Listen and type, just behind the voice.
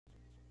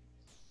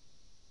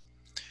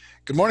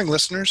Good morning,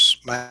 listeners.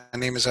 My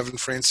name is Evan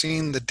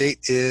Francine. The date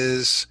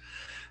is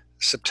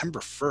September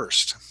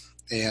 1st,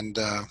 and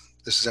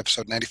this is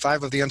episode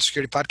 95 of the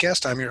UNSECURITY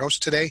podcast. I'm your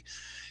host today,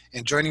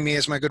 and joining me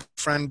is my good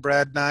friend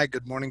Brad Nye.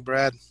 Good morning,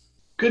 Brad.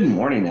 Good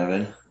morning,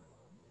 Evan.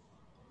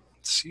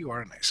 See, you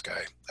are a nice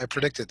guy. I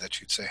predicted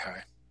that you'd say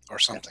hi or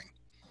something.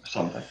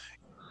 Something.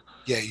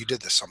 Yeah, you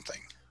did this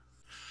something.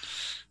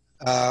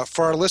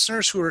 For our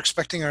listeners who are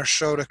expecting our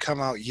show to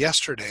come out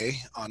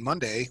yesterday, on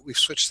Monday, we've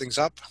switched things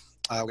up.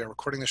 We are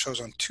recording the shows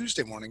on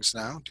Tuesday mornings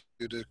now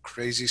due to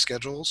crazy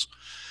schedules.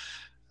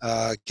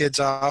 Kids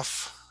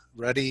off,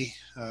 ready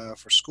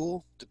for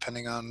school,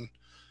 depending on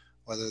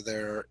whether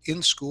they're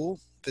in school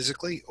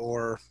physically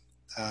or,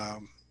 I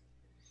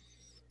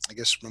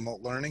guess,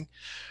 remote learning.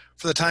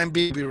 For the time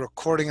being, we'll be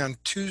recording on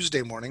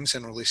Tuesday mornings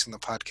and releasing the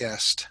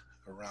podcast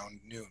around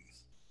noon.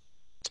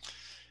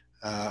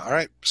 All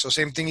right, so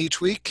same thing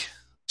each week.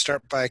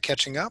 Start by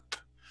catching up.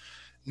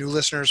 New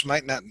listeners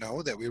might not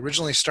know that we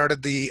originally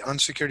started the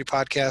UNSECURITY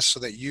podcast so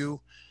that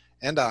you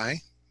and I,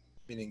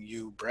 meaning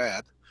you,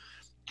 Brad,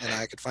 and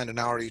I could find an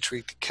hour each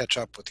week to catch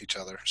up with each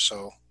other.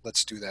 So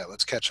let's do that.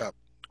 Let's catch up.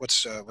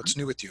 What's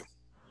new with you?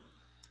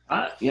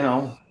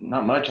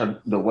 Not much.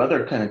 The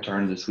weather kind of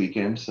turned this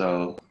weekend,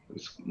 so it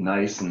was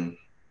nice and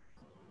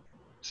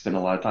spent a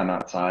lot of time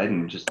outside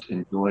and just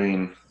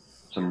enjoying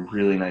some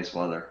really nice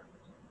weather.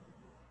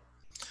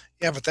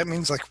 Yeah, but that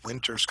means like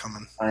winter's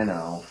coming. I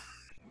know.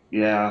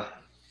 Yeah.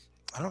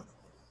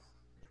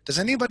 Does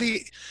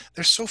anybody,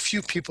 there's so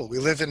few people. We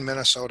live in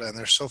Minnesota and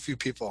there's so few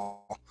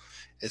people,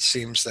 it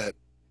seems, that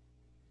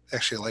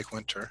actually like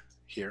winter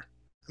here.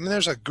 I mean,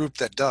 there's a group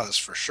that does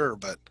for sure,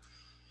 but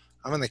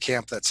I'm in the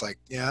camp that's like,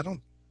 yeah, I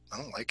don't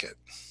like it.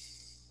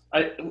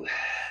 I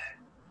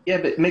yeah,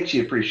 but it makes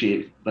you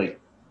appreciate like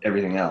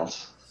everything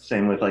else.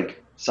 Same with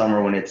like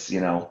summer when it's,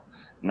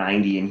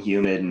 90 and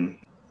humid and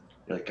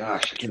you're like,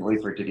 gosh, I can't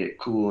wait for it to get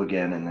cool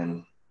again and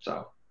then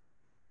so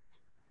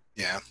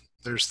Yeah,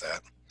 there's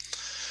that.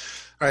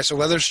 All right, so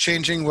weather's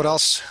changing. What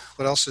else?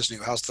 What else is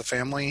new? How's the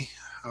family?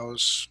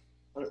 How's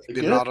you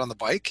been good. out on the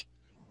bike?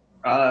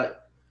 Uh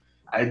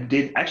I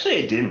didn't.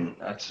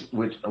 A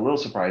little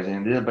surprising.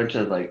 I did a bunch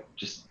of like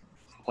just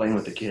playing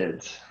with the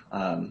kids.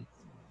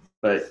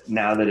 But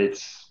now that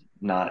it's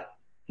not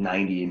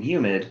 90 and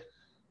humid,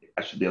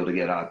 I should be able to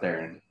get out there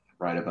and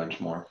ride a bunch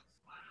more.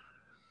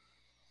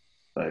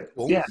 But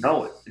Well, yeah,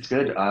 no, it's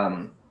good.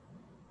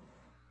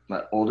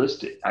 My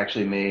oldest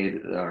actually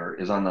made or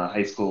is on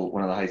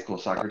one of the high school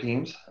soccer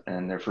teams,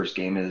 and their first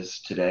game is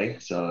today.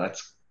 So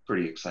that's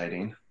pretty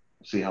exciting.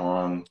 See how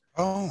long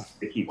oh,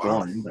 they keep wow.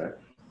 going. But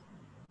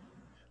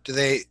Do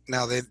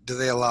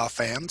they allow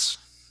fans?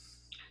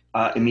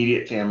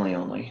 immediate family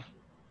only.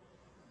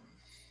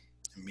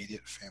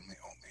 Immediate family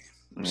You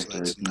only. have So to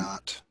that's be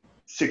not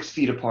 6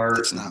 feet apart.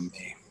 that's not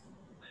me.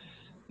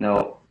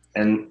 No,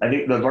 and I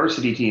think the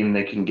varsity team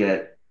they can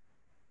get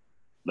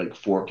like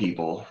 4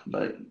 people,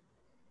 but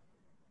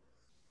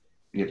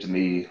you have to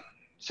be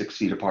 6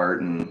 feet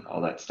apart and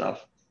all that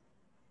stuff.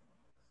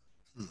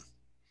 Hmm.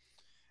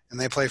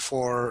 And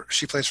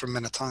she plays for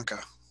Minnetonka.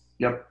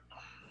 Yep.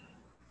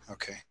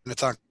 Okay.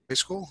 Minnetonka High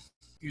School,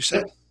 you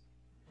said? Yep.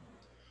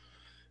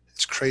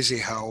 It's crazy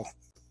how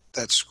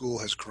that school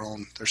has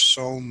grown. There's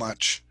so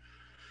much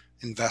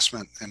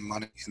investment and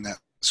money in that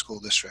school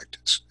district.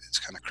 It's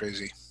kind of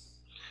crazy.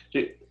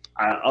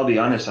 I'll be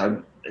honest.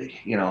 I'm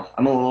a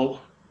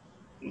little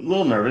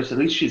nervous. At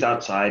least she's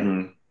outside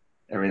and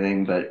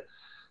everything, but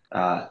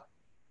uh,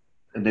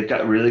 they've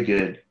got really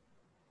good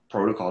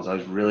protocols. I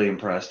was really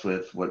impressed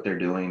with what they're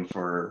doing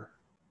for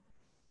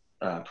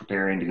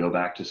preparing to go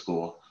back to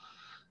school.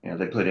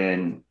 They put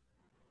in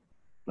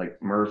like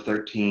MERV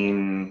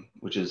 13,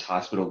 which is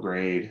hospital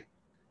grade,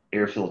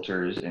 air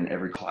filters in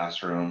every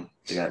classroom.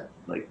 They got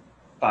like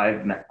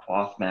five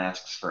cloth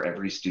masks for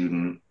every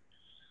student.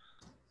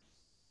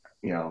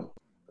 You know,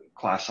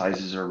 class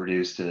sizes are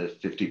reduced to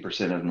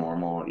 50% of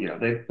normal.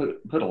 They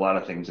put a lot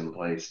of things in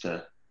place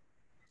to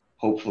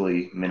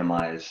hopefully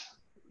minimize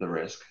the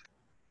risk.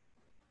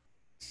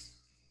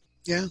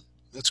 Yeah,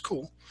 that's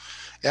cool.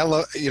 Yeah,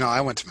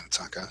 I went to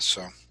Minnetonka,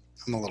 so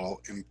I'm a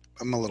little,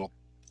 I'm a little,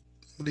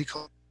 what do you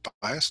call it?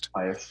 Biased?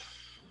 Biased.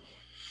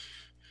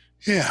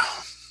 Yeah.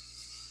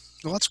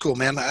 Well, that's cool,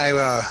 man.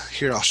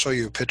 Here, I'll show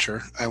you a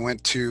picture. I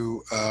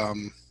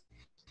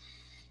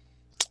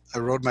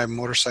rode my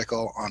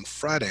motorcycle on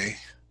Friday.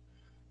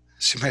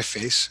 See my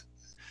face?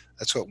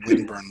 That's what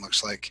windburn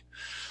looks like.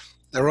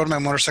 I rode my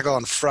motorcycle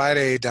on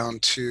Friday down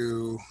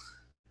to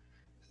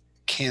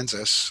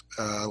Kansas,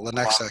 Wow.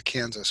 Lenexa,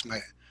 Kansas.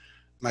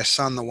 My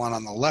son, the one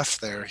on the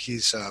left there,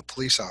 he's a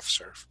police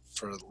officer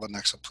for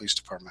Lenexa Police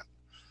Department.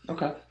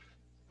 Okay.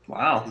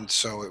 Wow. And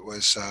so it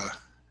was,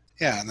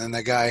 yeah. And then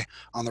the guy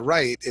on the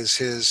right is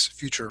his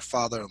future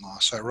father-in-law.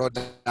 So I rode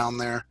down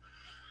there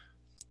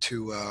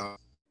to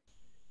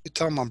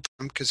tell him I'm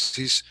because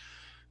he's,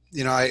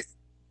 you know, I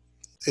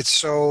it's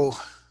so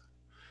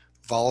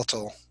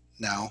volatile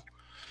now,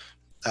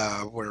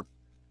 where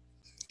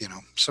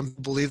some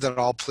people believe that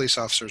all police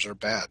officers are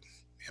bad,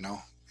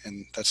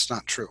 and that's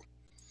not true.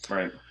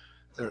 Right.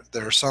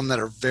 There are some that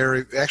are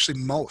actually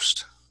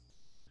most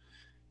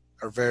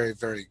are very,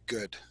 very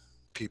good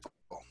people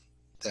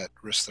that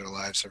risk their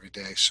lives every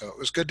day. So it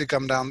was good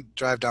to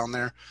drive down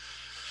there,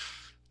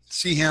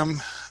 see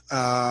him,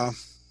 uh,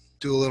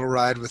 do a little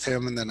ride with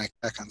him, and then I came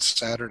back on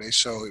Saturday.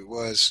 So it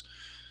was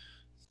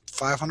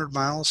 500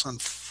 miles on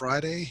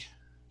Friday,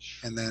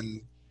 and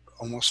then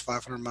almost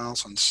 500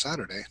 miles on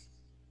Saturday.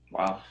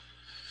 Wow.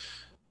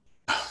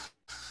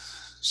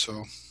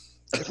 So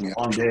That's kept me a out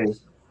of long day. trouble.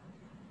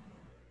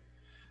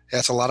 Yeah,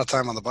 it's a lot of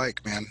time on the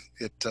bike, man.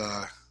 It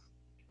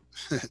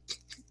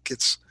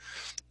gets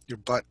your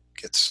butt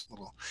gets a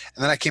little.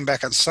 And then I came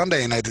back on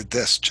Sunday and I did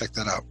this. Check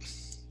that out.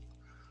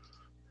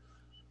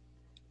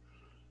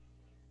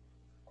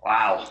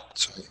 Wow.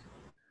 So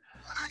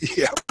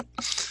yeah,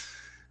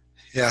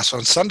 yeah. So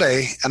on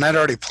Sunday, and I'd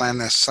already planned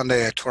this.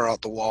 Sunday, I tore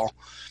out the wall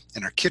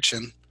in our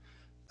kitchen,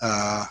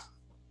 uh,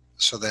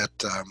 so that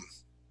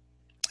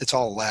it's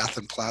all lath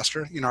and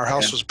plaster. You know, our Yeah.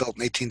 house was built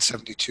in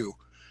 1872,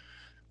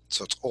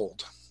 so it's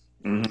old.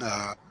 Hmm.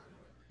 Uh,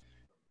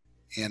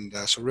 and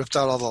so ripped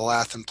out all the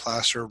lath and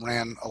plaster,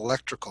 ran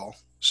electrical.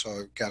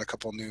 So got a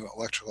couple new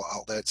electrical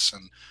outlets,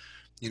 and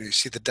you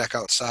see the deck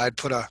outside.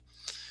 Put a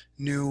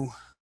new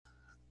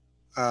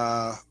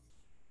uh,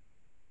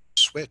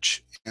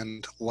 switch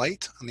and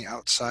light on the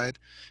outside,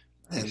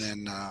 and Nice.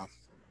 then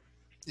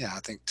yeah, I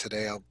think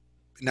today I'll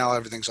now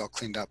everything's all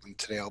cleaned up, and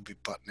today I'll be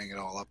buttoning it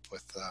all up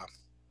with.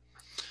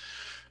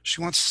 She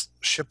wants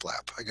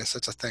shiplap. I guess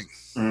that's a thing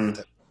Mm.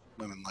 that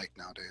women like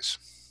nowadays.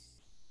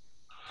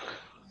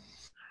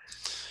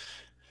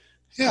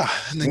 Yeah,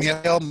 and then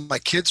yeah, all my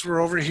kids were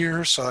over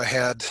here, so I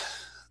had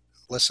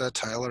Alyssa,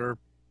 Tyler,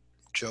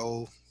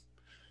 Joe.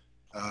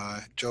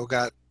 Joe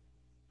got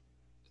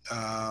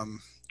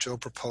Joe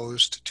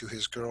proposed to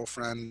his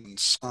girlfriend on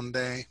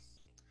Sunday.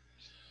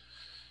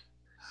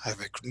 I have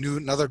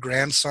another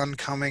grandson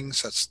coming,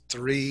 so that's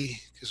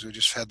three because we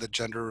just had the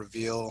gender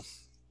reveal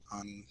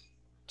on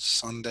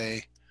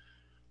Sunday.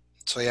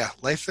 So yeah,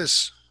 life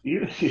is.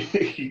 You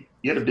you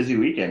had a busy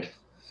weekend.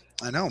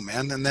 I know,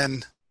 man. And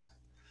then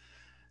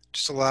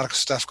just a lot of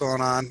stuff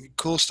going on,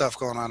 cool stuff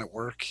going on at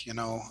work.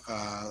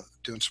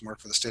 Doing some work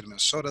for the state of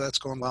Minnesota. That's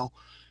going well.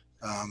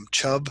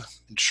 Chubb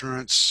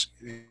Insurance,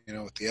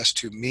 with the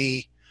S2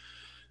 Me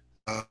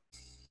uh,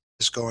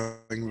 is going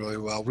really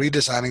well.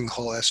 Redesigning the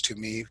whole S2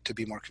 Me to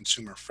be more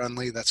consumer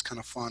friendly. That's kind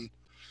of fun.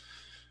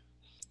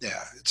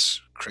 Yeah,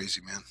 it's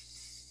crazy, man.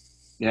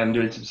 Yeah, I'm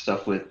doing some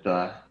stuff with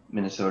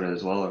Minnesota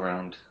as well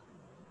around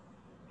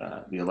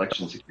the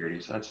election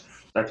security. So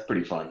that's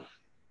pretty fun.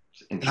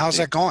 It's And how's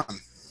interesting. that going?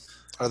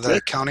 Are Good.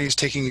 the counties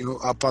taking you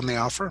up on the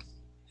offer?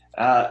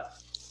 Uh,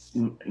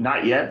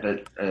 Not yet,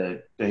 but I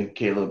think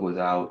Caleb was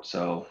out,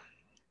 so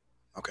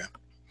Okay.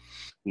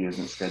 he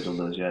hasn't scheduled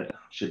those yet.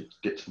 Should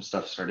get some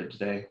stuff started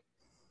today.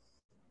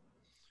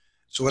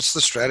 So what's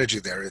the strategy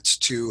there? It's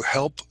to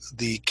help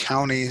the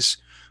counties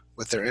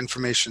with their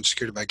information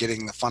security by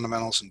getting the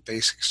fundamentals and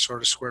basics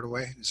sort of squared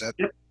away. Is that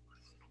Yep.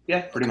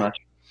 Yeah, pretty okay? much.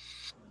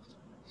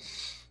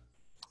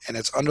 And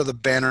it's under the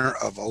banner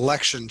of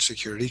election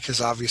security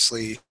because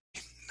obviously,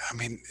 I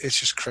mean, it's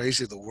just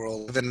crazy the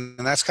world. And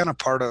that's kind of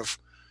part of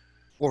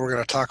what we're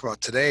going to talk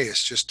about today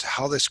is just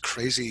how this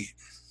crazy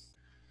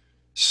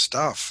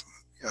stuff,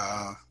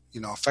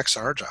 affects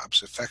our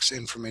jobs, affects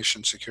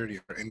information security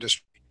of our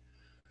industry.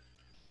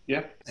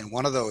 Yeah. And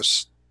one of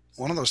those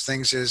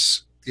things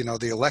is,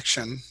 the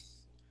election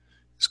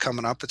is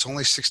coming up. It's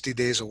only 60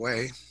 days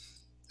away,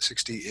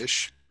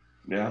 60-ish.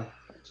 Yeah.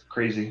 It's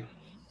crazy.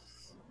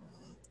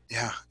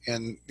 Yeah.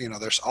 And,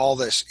 there's all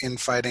this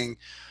infighting.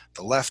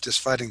 The left is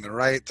fighting the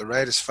right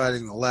is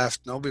fighting the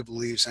left. Nobody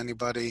believes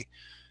anybody.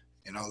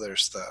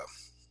 There's the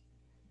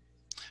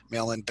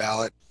mail-in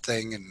ballot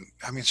thing. And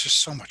I mean, it's just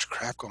so much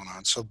crap going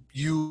on. So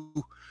you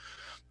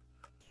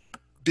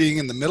being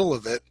in the middle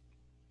of it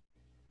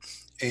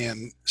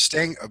and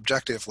staying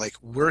objective, like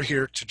we're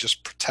here to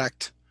just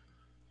protect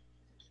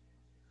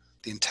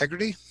the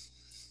integrity,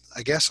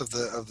 I guess, of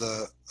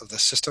the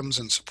systems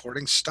and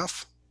supporting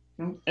stuff.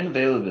 And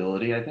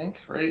availability, I think,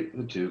 right?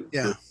 The two,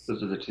 Yeah.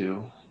 those are the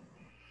two.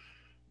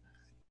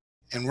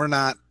 And we're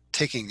not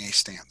taking a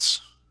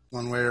stance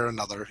one way or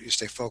another. You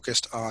stay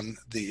focused on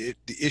the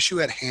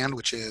issue at hand,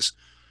 which is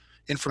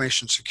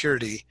information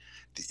security.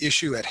 The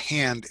issue at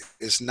hand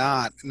is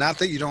not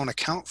that you don't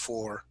account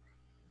for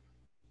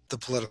the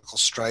political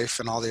strife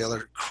and all the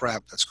other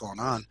crap that's going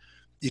on.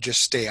 You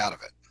just stay out of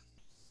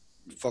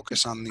it.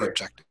 Focus on the Right.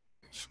 objective.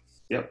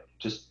 Yep.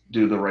 Just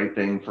do the right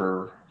thing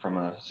from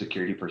a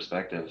security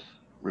perspective,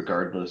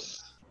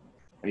 regardless.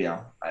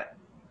 Yeah.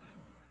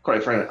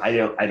 Quite frankly,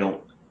 I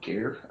don't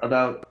care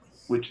about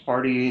which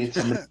party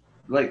somebody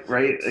like,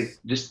 right? Like,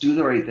 just do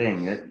the right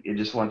thing. You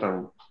just want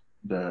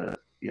the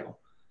you know,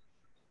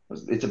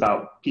 it's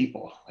about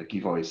people, like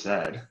you've always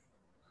said.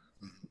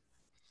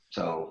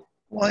 So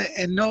Well,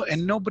 and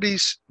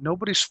nobody's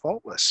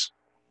faultless,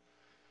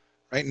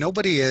 right?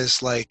 Nobody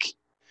is like.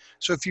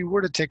 So if you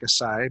were to take a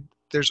side,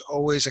 there's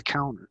always a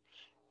counter.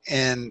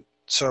 And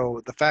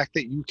so the fact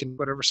that you can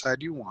whatever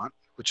side you want,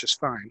 which is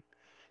fine,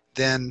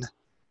 then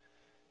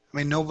I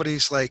mean,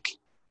 nobody's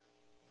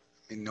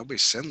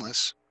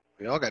sinless.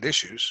 We all got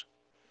issues.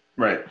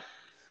 Right.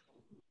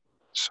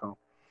 So,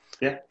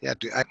 Yeah. yeah,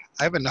 dude, I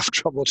have enough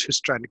trouble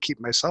just trying to keep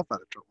myself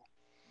out of trouble.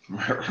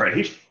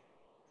 Right.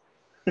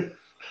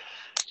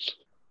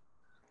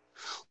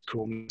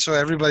 Cool. So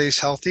everybody's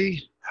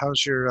healthy.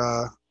 How's your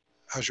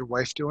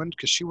wife doing?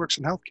 Because she works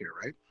in healthcare,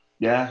 right?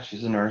 Yeah,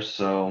 she's a nurse,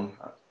 so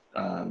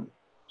um,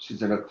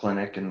 she's in a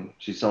clinic, and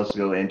she still has to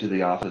go into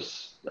the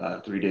office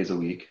 3 days a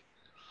week.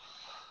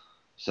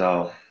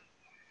 So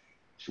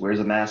she wears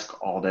a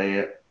mask all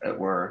day at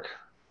work.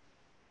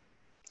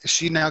 Is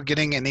she now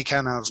getting any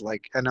kind of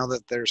like? I know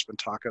that there's been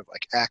talk of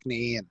like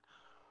acne and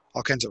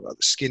all kinds of other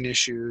skin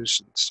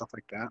issues and stuff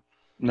like that.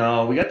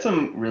 No, we got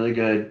some really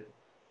good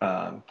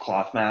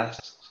cloth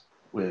masks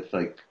with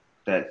like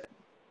that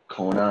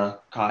Kona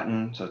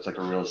cotton, so it's like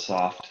a real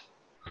soft,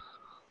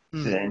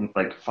 Hmm. thin,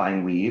 like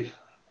fine weave.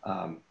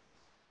 Um,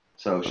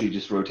 so she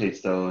just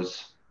rotates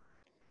those,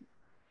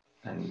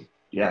 and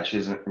yeah, she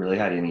hasn't really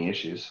had any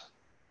issues.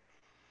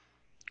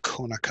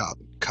 Kona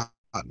cotton. Cotton.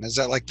 Is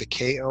that like the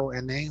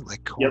Kona,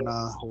 like Yep.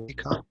 Kona Hawaii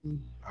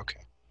cotton?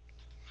 Okay.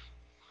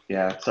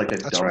 Yeah, it's like a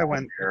That's where I double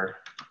went. layer.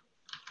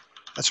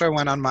 That's where I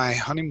went on my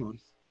honeymoon.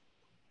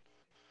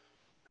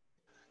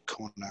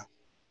 Kona.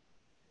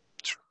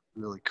 It's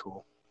really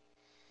cool.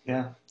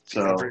 Yeah. If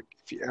you So ever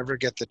if you ever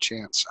get the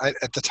chance.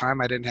 At the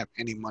time I didn't have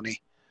any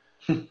money.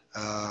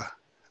 I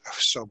was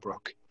so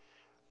broke.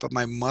 But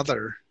my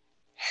mother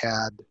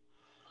had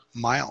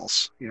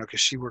miles, because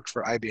she worked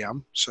for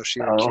IBM, so she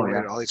oh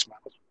accumulated yeah. all these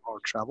miles for all her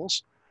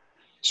travels.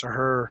 So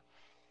her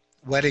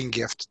wedding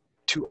gift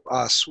to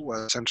us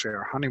was essentially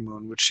our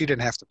honeymoon, which she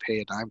didn't have to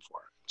pay a dime for.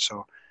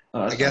 So Oh,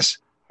 I that's nice. guess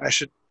I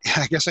should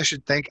I guess I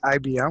should thank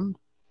IBM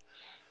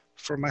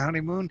for my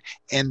honeymoon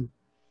and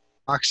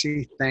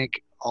Oxy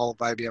thank all of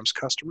IBM's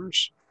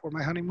customers for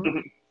my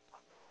honeymoon.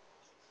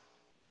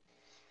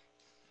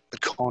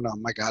 But Kona,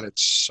 my God,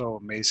 it's so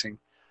amazing.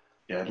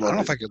 Yeah, I'd I don't love know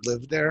to. if I could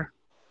live there.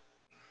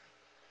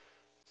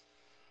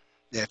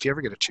 Yeah, if you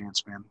ever get a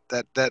chance, man,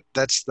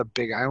 that's the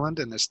big island,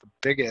 and it's the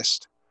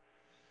biggest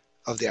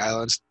of the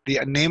islands. The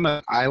name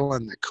of the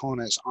island that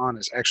Kona is on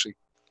is actually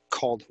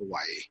called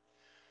Hawaii.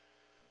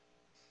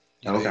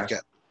 You know, Okay.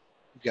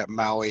 you've got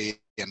Maui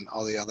and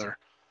all the other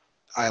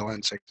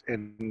islands,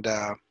 and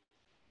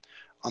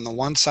on the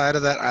one side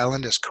of that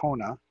island is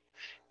Kona,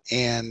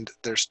 and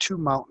there's two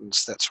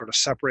mountains that sort of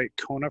separate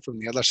Kona from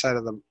the other side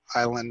of the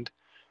island,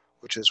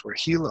 which is where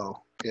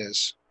Hilo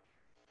is.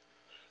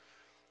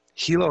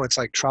 Hilo, it's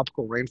like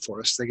tropical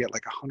rainforest. They get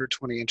like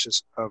 120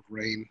 inches of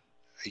rain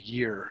a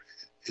year.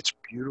 It's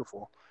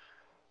beautiful.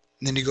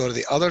 And then you go to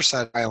the other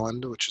side of the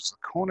island, which is the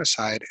Kona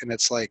side, and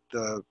it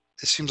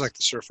seems like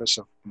the surface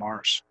of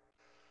Mars.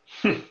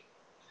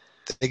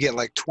 They get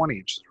like 20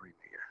 inches of rain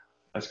a year.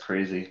 That's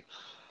crazy.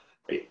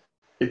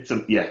 It's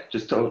yeah,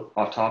 just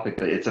off topic,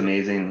 but it's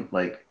amazing.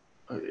 Like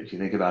if you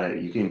think about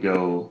it, you can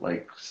go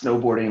like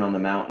snowboarding on the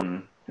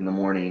mountain in the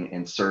morning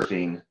and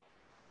surfing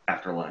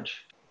after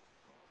lunch.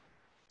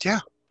 Yeah.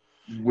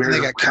 And Where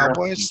else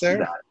do you see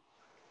that?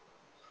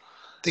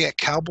 They got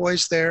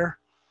cowboys there.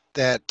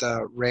 That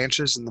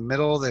ranches in the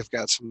middle. They've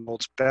got some of the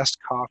world's best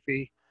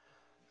coffee.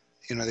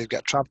 They've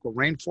got tropical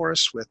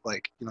rainforests with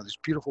these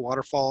beautiful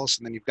waterfalls,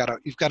 and then you've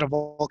got a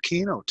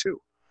volcano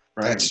too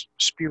Right, that's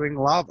spewing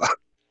lava.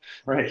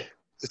 right.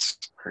 It's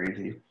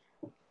Crazy.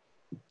 and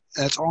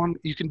it's on.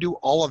 You can do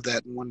all of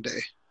that in one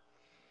day.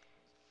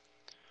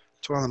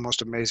 It's one of the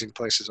most amazing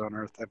places on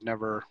earth. I've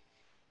never.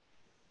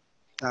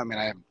 I mean,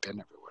 I haven't been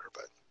everywhere,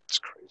 but it's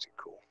crazy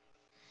cool.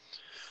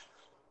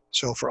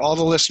 So for all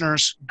the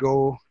listeners,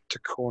 go to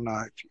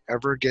Kona if you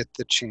ever get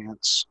the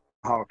chance.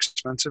 How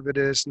expensive it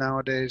is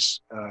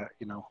nowadays.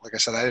 Like I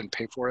said, I didn't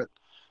pay for it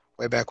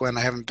way back when.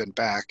 I haven't been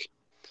back,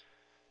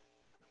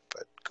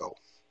 but go.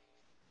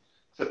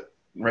 So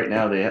right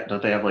now,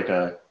 don't they have like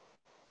a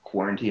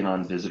quarantine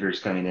on visitors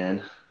coming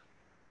in?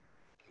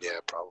 Yeah,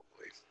 probably.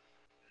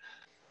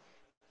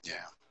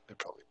 Yeah, they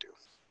probably do.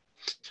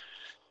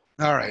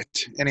 All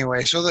right.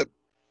 Anyway, so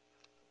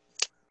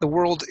the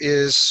world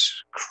is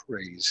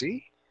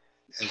crazy,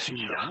 as you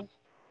Yeah. know.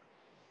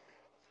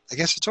 I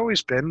guess it's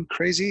always been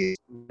crazy.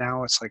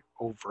 Now it's like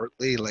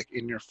overtly, like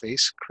in your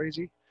face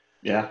crazy.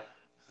 Yeah.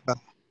 Uh,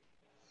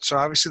 so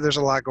obviously, there's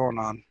a lot going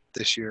on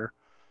this year.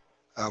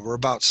 We're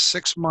about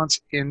 6 months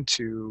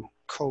into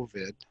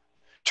COVID in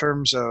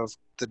terms of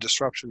the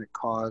disruption it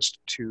caused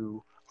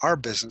to our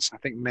business. I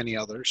think many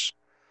others.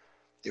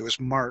 It was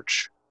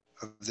March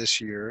of this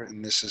year,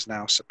 and this is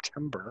now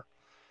September.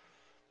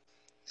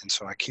 And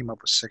so I came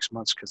up with 6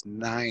 months because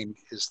 9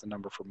 is the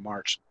number for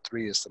March.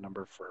 3 is the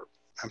number for,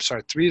 I'm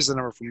sorry, 3 is the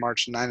number for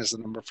March. 9 is the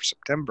number for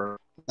September.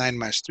 9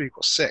 minus 3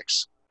 equals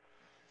 6.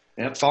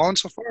 Yep. Following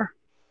so far?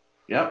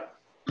 Yep.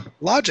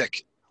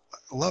 Logic.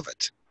 I love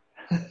it.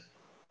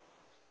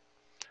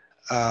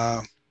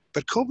 Uh,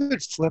 but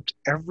COVID flipped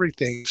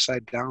everything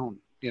upside down.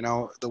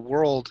 The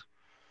world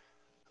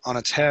on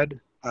its head.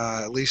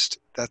 At least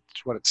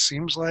that's what it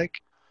seems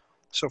like.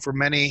 So for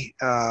many,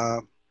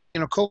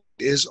 COVID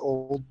is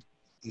old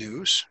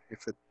news.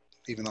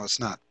 Even though it's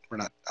not we're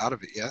not out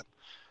of it yet.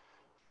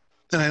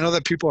 And I know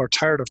that people are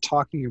tired of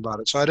talking about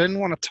it. So I didn't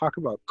want to talk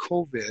about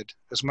COVID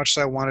as much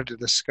as I wanted to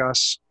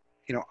discuss,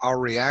 our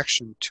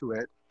reaction to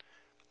it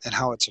and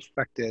how it's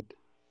affected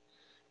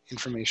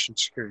information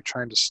security,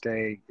 trying to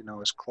stay,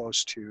 as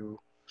close to,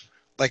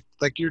 like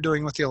you're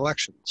doing with the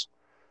elections,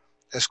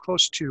 as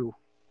close to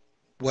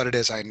what it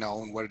is I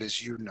know and what it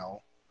is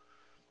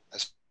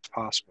as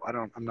possible.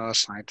 I'm not a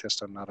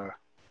scientist. I'm not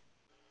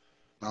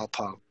a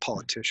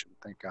politician,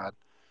 thank God.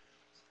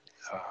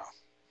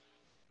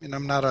 And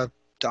I'm not a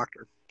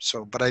doctor.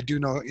 So, but I do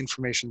know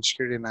information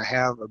security, and I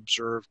have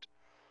observed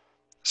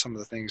some of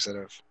the things that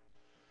have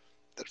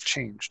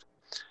changed.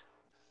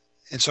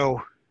 And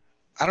so,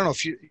 I don't know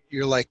if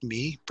you're like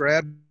me,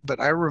 Brad, but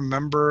I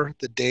remember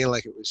the day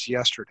like it was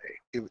yesterday.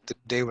 The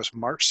day was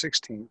March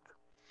 16th.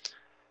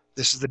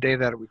 This is the day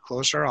that we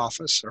closed our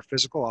office, our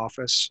physical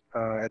office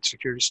at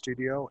Security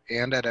Studio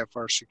and at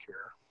FR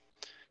Secure.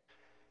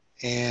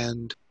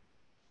 And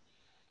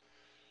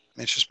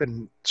it's just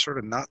been sort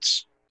of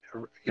nuts,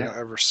 Yeah.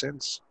 ever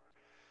since.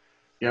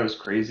 Yeah, it was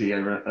crazy. I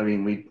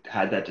mean, we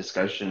had that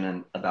discussion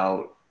and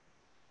about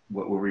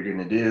what were we going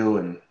to do,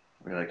 and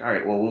we are like, all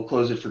right, well, we'll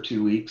close it for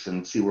 2 weeks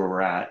and see where we're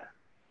at.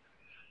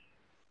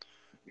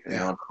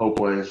 Yeah. The hope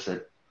was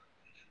that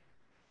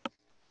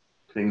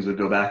things would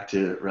go back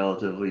to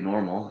relatively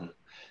normal, and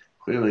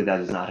clearly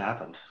that has not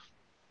happened.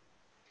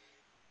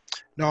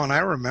 No, and I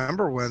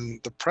remember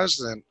when the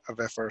president of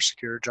FR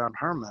Secure, John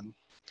Harmon,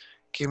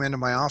 came into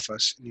my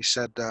office and he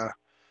said,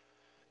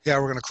 yeah,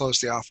 we're going to close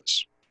the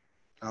office.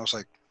 And I was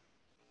like,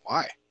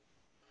 why?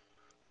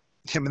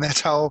 I mean,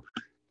 that's how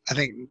I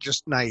think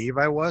just naive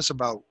I was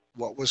about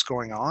what was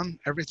going on,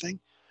 everything.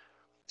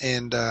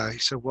 And he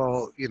said,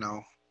 well,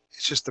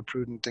 it's just the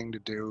prudent thing to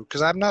do.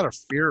 Because I'm not a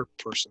fear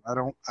person. I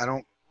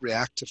don't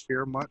react to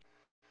fear much.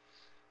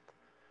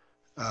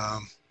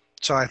 Um,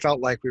 so I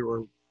felt like we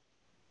were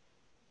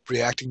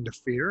reacting to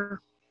fear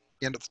at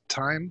the end of the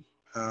time,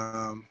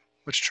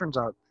 which turns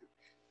out,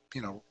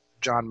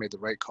 John made the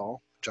right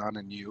call, John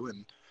and you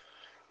and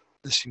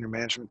the senior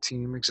management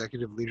team,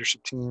 executive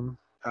leadership team.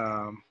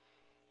 Um,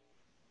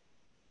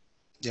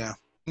 yeah.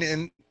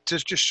 And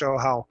just show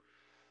how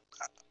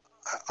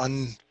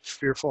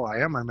unfearful I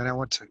am. I mean, I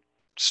went to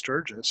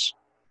Sturgis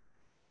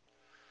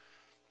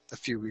a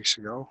few weeks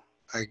ago.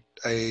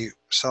 I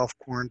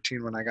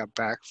self-quarantined when I got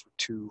back for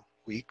 2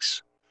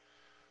 weeks.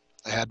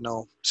 I had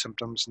no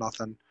symptoms,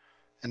 nothing.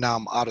 And now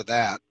I'm out of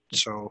that.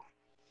 So,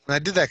 and I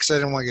did that because I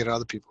didn't want to get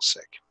other people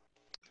sick.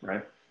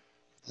 Right.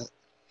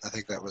 I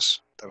think that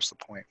was the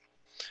point.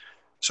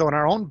 So in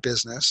our own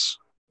business,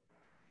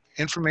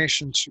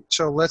 information.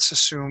 So let's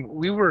assume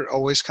we were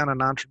always kind of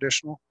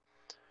non-traditional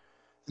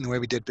in the way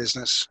we did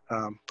business.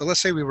 But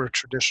let's say we were a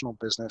traditional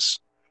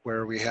business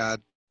where we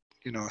had,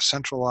 a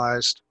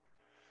centralized,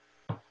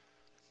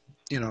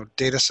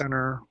 data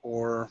center,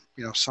 or,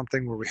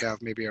 something where we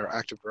have maybe our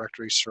Active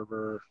Directory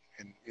server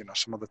and,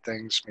 some other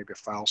things, maybe a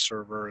file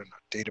server and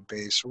a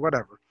database or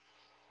whatever,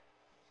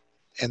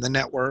 and the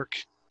network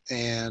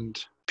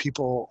and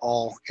people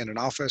all in an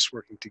office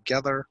working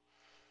together.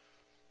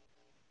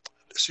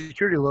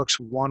 Security looks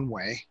one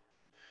way,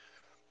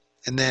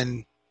 and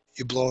then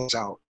you blow it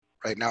out.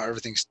 Right now,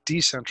 everything's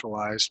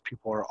decentralized.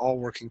 People are all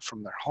working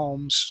from their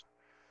homes.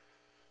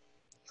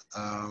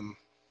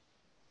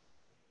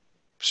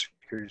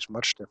 Security is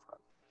much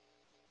different,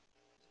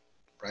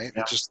 right?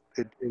 Yeah.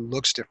 It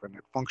looks different.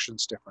 It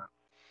functions different.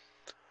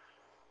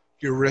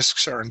 Your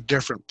risks are in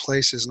different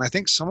places. And I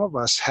think some of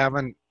us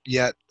haven't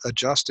yet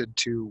adjusted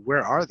to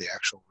where are the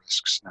actual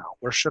risks now?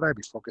 Where should I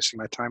be focusing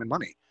my time and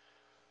money?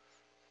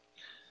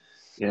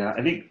 Yeah,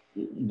 I think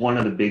one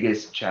of the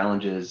biggest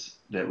challenges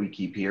that we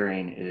keep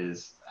hearing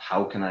is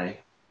how can I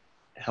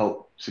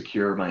help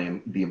secure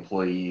the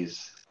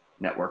employees'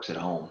 networks at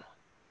home,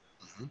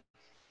 Mm-hmm.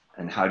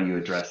 and how do you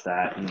address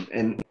that?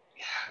 And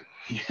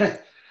yeah,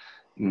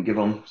 you can give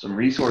them some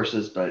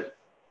resources, but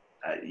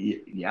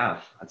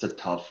yeah, that's a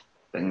tough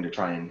thing to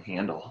try and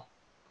handle.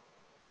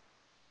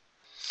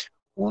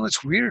 Well,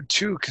 it's weird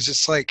too, because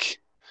it's like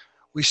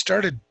we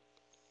started,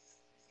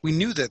 we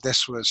knew that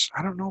this was,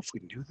 I don't know if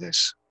we knew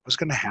this was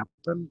going to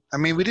happen. I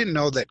mean, we didn't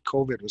know that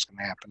COVID was going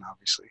to happen,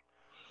 obviously.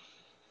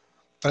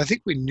 But I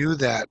think we knew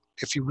that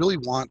if you really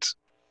want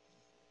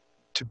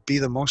to be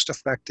the most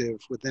effective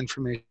with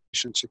information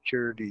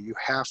security, you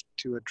have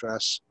to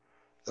address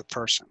the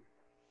person,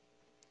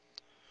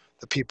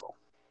 the people.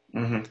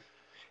 Mm-hmm.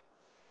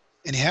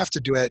 And you have to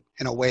do it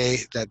in a way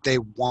that they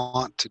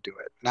want to do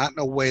it, not in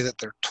a way that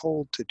they're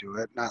told to do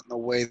it, not in a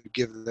way that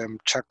give them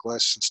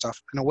checklists and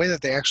stuff, in a way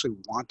that they actually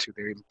want to.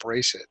 They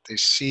embrace it. They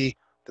see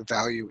the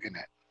value in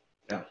it.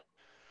 Yeah.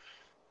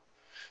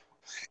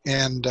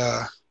 And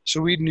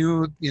so we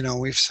knew,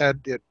 we've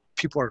said that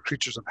people are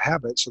creatures of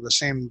habit. So the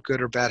same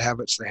good or bad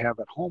habits they have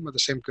at home are the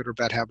same good or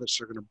bad habits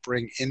they're going to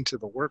bring into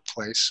the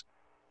workplace.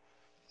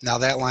 Now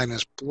that line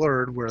is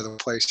blurred where the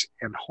place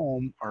and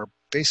home are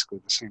basically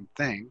the same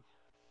thing.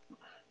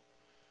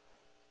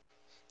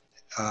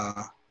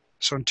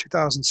 So in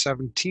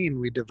 2017,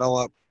 we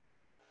developed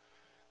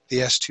the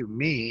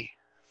S2Me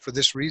for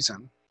this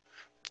reason.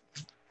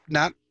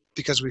 not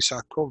because we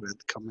saw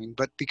COVID coming,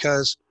 but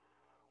because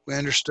we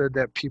understood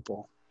that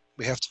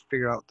we have to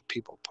figure out the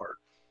people part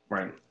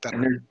Right.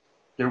 And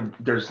better.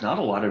 there's not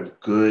a lot of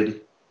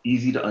good,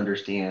 easy to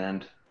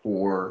understand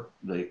for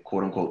the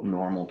quote unquote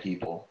normal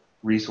people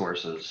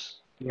resources.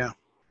 Yeah.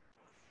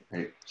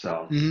 Right.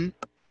 So, Hmm.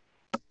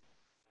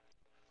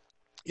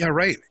 Yeah,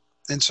 right.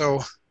 And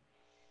so,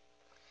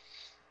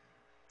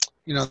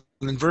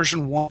 in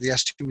version 1, the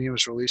STME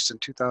was released in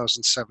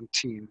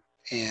 2017,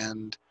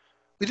 and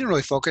we didn't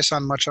really focus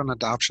on much on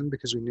adoption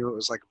because we knew it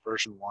was like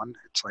version 1.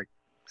 It's like,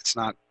 it's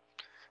not,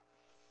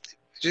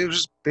 it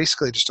was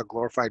basically just a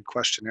glorified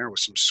questionnaire with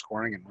some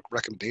scoring and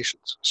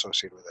recommendations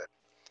associated with it.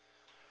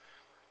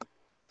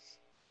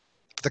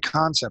 But the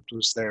concept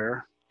was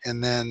there.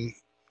 And then,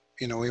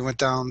 we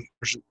went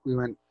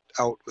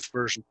out with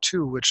version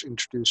 2, which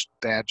introduced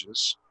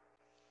badges.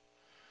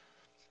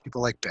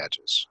 People like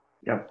badges.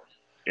 yep.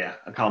 Yeah.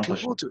 People will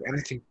Accomplishment. do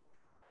anything.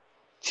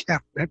 Yeah,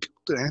 man,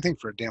 people do anything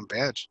for a damn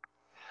badge.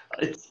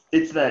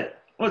 It's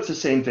that, well, it's the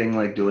same thing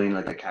like doing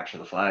like a capture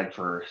the flag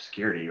for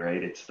security,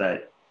 right? It's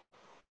that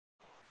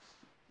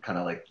kind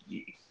of like,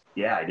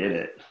 yeah, I did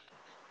it.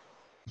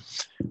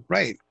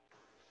 Right.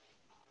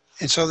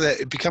 And so that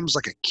it becomes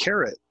like a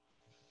carrot,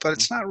 but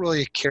it's not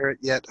really a carrot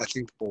yet, I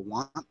think people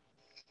want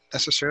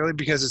necessarily,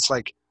 because it's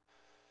like,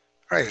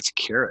 all right, it's a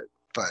carrot,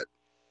 but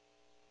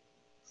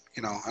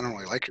I don't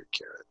really like your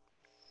carrot.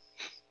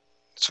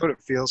 That's what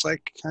it feels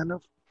like, kind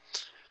of,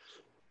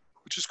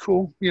 which is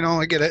cool.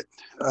 I get it.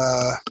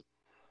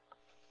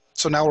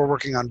 So now we're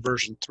working on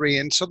version 3.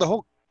 And so the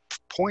whole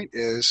point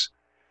is,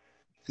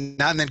 and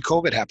then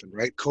COVID happened,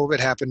 right? COVID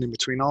happened in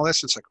between all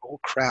this. It's like, oh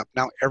crap,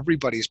 now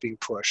everybody's being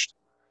pushed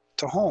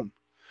to home.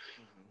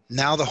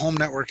 Now the home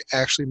network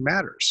actually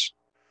matters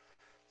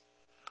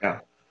Yeah.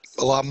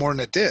 a lot more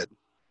than it did.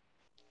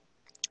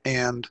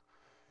 And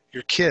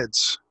your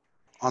kids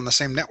on the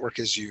same network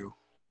as you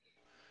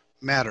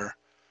matter.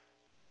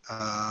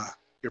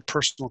 Your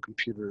personal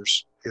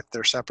computers, if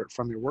they're separate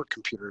from your work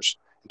computers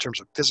in terms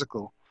of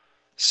physical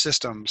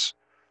systems,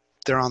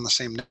 they're on the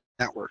same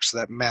network, so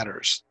that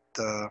matters.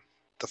 The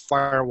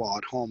firewall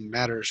at home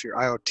matters. Your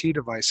IoT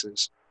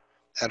devices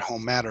at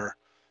home matter.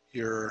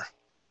 Your,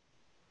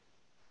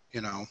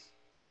 you know,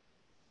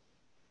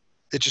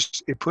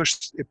 it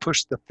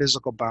pushed the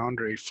physical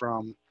boundary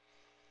from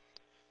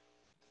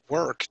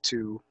work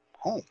to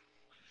home.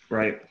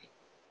 Right.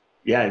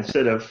 Yeah.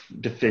 Instead of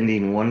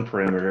defending one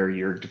perimeter,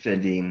 you're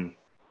defending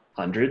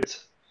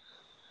hundreds,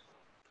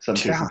 some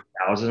Yeah, cases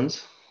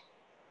thousands.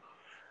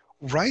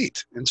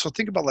 right. And so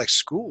think about like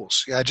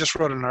schools. Yeah, I just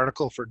wrote an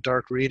article for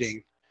Dark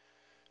Reading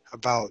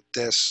about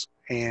this,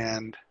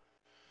 and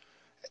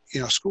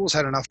schools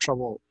had enough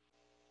trouble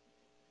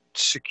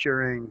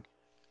securing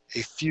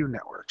a few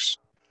networks.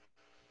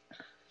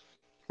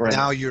 Right.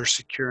 Now you're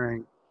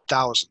securing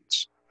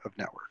thousands of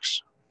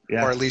networks, or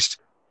Yeah. at least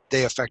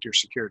they affect your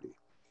security.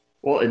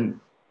 Well, and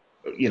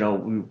we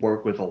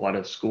work with a lot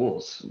of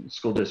schools,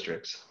 school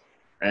districts,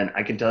 and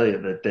I can tell you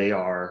that they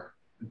are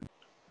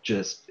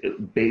just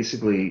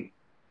basically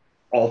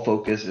all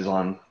focus is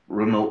on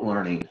remote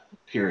learning,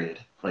 period.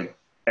 Like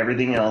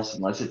everything else,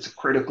 unless it's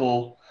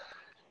critical,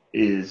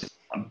 is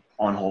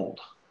on hold.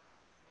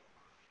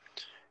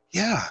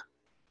 Yeah.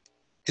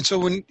 And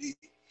so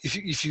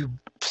if you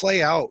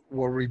play out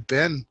where we've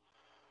been,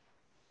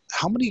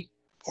 how many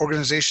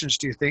organizations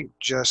do you think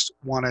just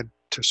wanted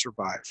to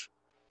survive?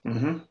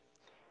 Hmm.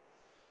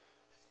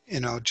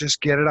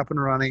 Just get it up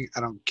and running. I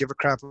don't give a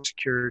crap about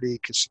security,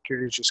 because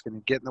security is just going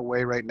to get in the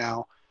way right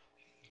now.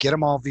 Get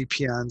them all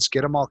VPNs,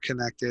 get them all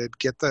connected,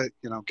 get the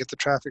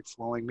traffic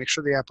flowing, make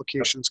sure the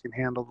applications can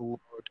handle the load.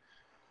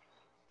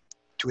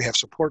 Do we have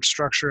support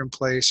structure in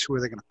place? Who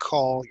are they going to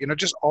call?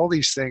 Just all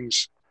these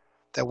things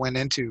that went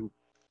into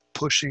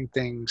pushing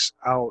things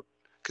out.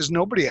 Because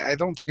I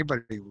don't think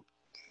anybody,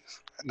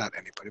 not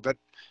anybody, but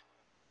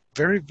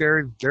very,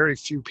 very, very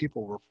few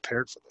people were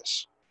prepared for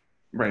this.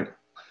 Right.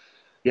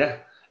 Yeah.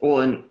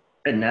 Well,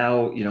 and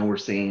now we're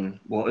seeing,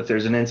 well, if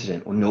there's an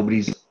incident, well,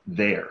 nobody's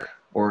there,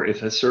 or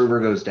if a server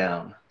goes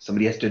down,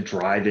 somebody has to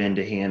drive in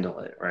to handle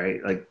it,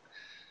 right? Like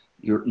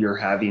you're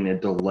having a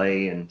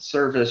delay in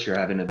service, you're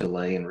having a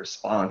delay in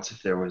response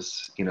if there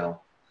was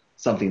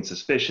something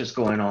suspicious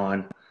going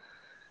on.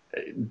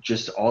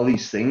 Just all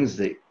these things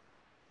that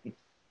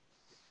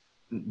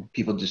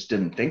people just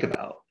didn't think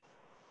about.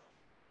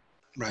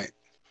 Right.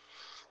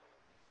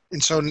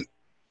 And so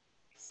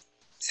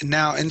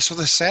and so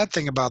the sad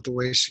thing about the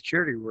way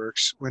security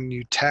works, when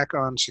you tack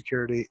on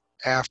security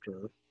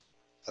after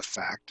the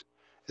fact,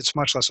 it's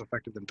much less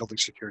effective than building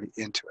security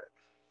into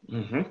it.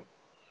 Hmm.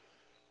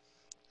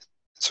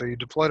 So you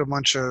deployed a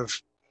bunch of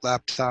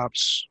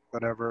laptops,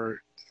 whatever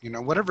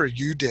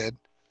you did,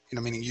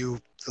 meaning you,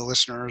 the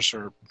listeners,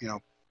 or,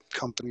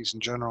 companies in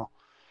general,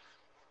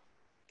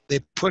 they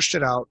pushed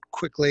it out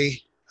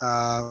quickly.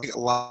 A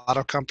lot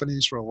of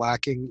companies were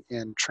lacking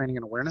in training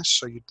and awareness.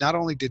 So not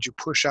only did you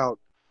push out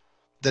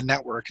the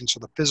network, and so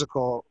the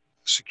physical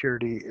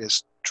security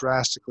is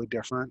drastically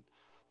different,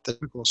 the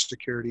technical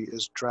security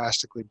is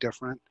drastically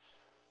different.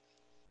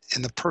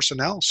 And the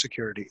personnel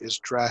security is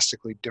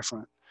drastically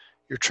different.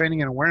 Your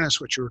training and awareness,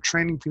 which you were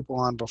training people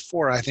on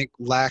before, I think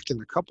lacked in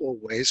a couple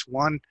of ways.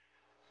 One,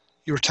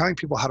 you were telling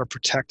people how to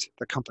protect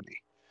the company.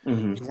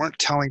 Hmm. You weren't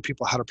telling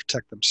people how to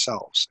protect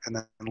themselves, and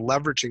then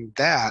leveraging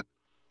that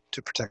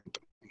to protect the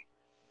company.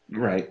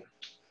 Right.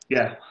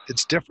 Yeah.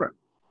 It's different.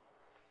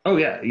 Oh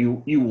yeah.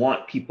 You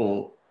want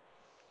people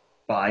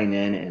buying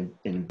in and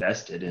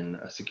invested in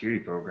a security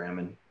program,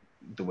 and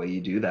the way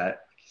you do that,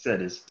 like you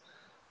said, is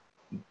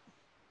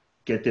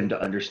get them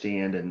to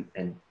understand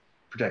and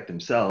protect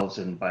themselves,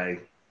 and by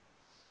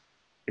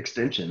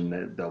extension,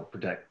 that they'll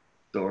protect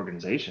the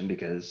organization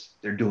because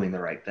they're doing the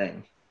right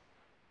thing.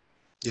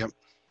 Yep.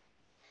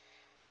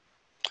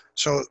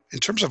 So in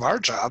terms of our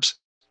jobs,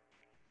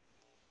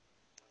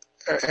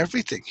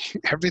 everything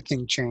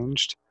everything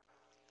changed.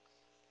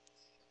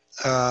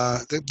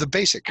 The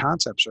basic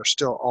concepts are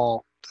still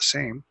all the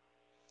same,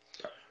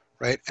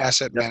 right?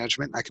 Asset Yep.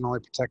 management. I can only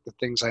protect the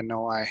things I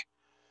know I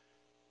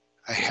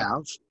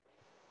have.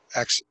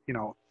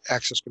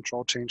 Access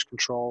control, change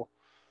control,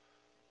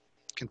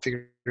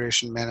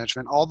 configuration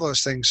management. All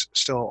those things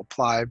still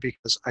apply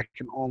because I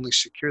can only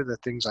secure the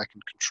things I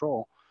can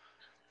control.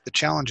 The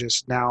challenge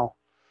is now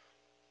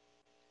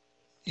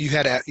you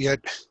had I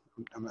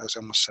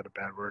almost said a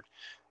bad word.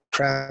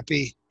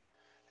 Crappy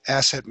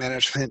asset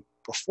management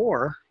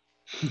before.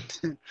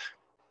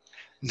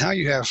 Now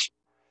you have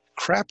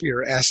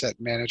crappier asset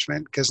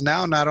management because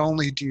now not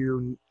only do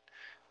you,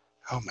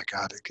 oh my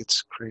God, it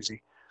gets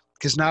crazy.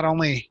 Because not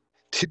only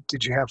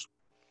did you have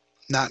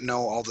not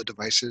know all the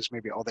devices,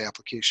 maybe all the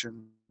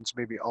applications,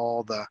 maybe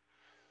all the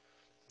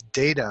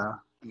data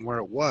and where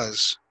it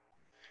was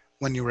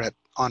when you were at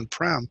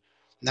on-prem,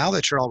 now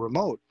that you're all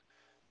remote,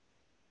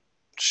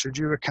 should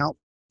you account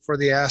for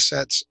the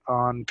assets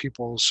on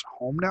people's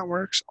home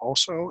networks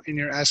also in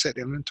your asset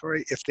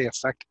inventory if they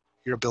affect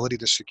your ability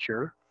to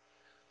secure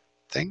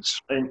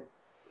things? and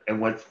and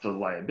what's the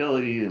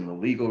liability and the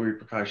legal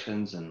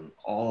repercussions and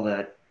all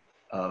that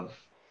of,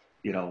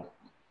 you know,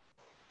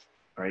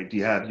 right? Do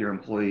you have your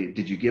employee,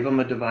 did you give them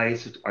a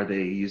device? Are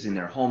they using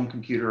their home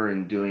computer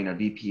and doing a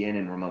VPN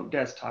and remote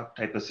desktop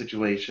type of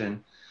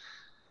situation?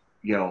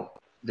 You know,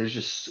 there's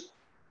just,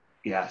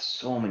 yeah,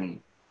 so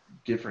many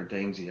different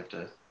things you have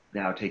to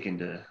now take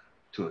into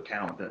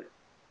account that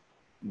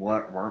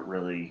weren't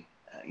really,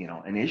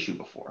 an issue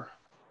before.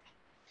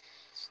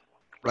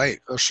 Right.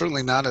 Or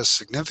certainly not as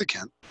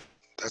significant.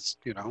 That's.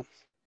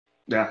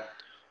 Yeah.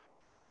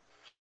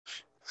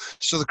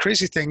 So the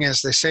crazy thing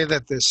is they say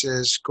that this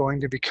is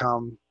going to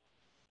become,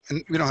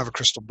 and we don't have a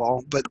crystal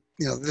ball, but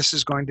this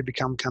is going to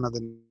become kind of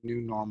the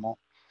new normal,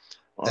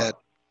 that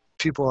Well,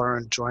 people are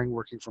enjoying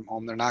working from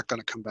home. They're not going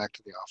to come back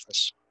to the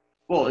office.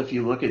 well, if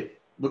you look at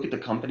the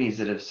companies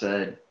that have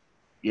said,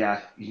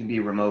 yeah, you can be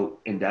remote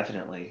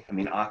indefinitely. I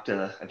mean,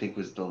 Okta, I think,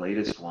 was the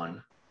latest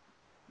one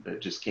that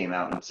just came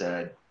out and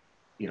said,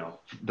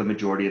 the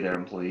majority of their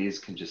employees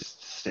can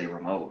just stay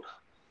remote.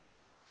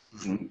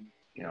 Mhm.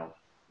 And,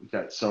 we've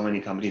got so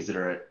many companies that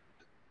are at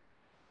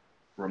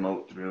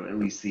remote through at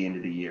least the end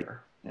of the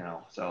year,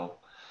 so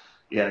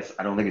yes,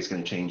 I don't think it's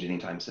going to change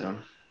anytime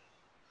soon.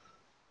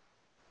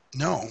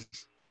 No.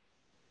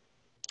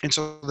 And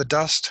so the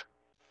dust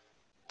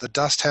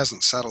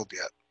hasn't settled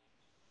yet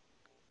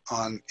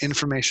on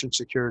information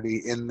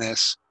security in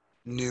this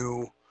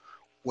new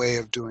way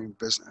of doing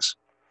business.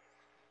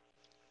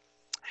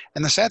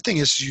 And the sad thing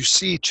is you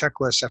see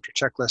checklist after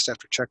checklist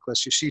after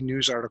checklist. You see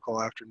news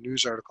article after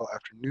news article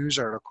after news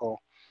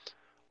article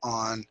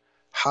on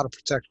how to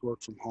protect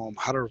work from home,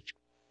 how to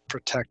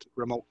protect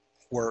remote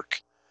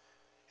work.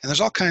 And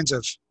there's all kinds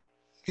of,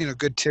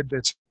 good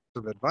tidbits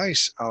of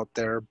advice out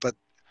there, but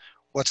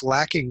what's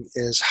lacking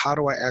is how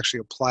do I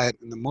actually apply it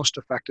in the most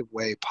effective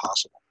way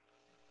possible?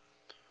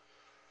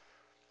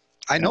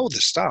 I Yeah. know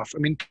this stuff. I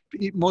mean,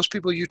 most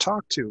people you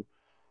talk to,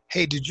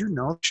 hey, did you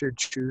know you should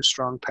choose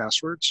strong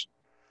passwords?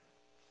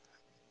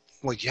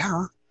 Well,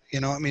 yeah.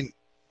 I mean,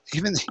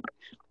 even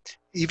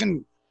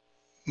even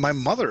my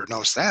mother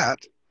knows that.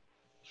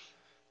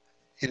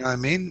 You know what I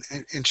mean?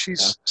 And Yeah.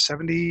 she's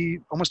 70,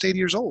 almost 80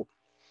 years old.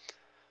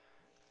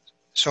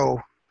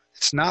 So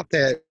it's not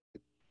that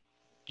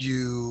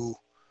you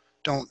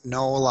don't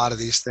know a lot of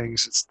these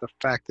things. It's the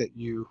fact that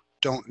you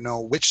don't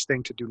know which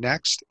thing to do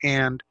next,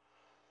 and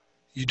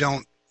you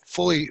don't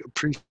fully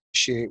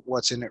appreciate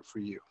what's in it for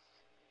you,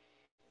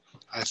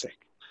 I think.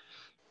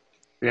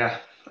 Yeah,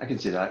 I can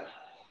see that.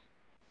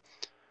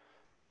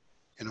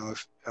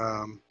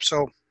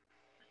 So,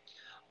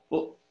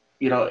 Well,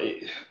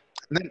 and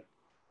then,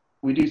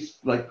 we do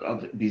like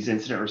these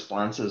incident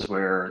responses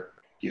where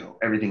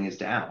everything is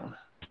down,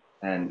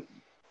 and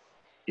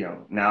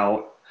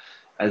now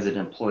as an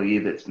employee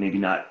that's maybe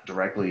not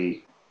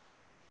directly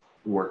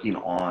working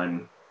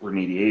on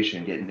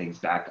remediation, getting things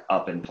back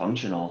up and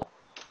functional,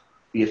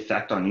 the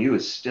effect on you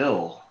is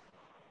still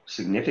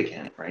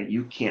significant, right?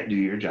 You can't do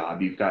your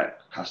job. You've got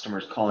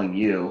customers calling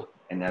you,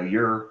 and now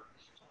you're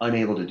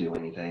unable to do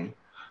anything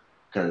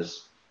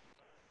because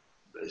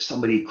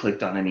somebody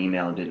clicked on an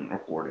email and didn't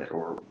report it,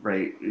 or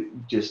right,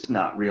 just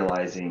not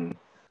realizing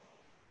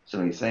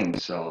some of these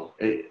things. So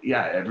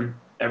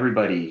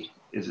everybody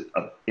is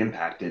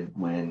impacted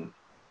when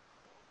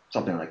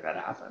something like that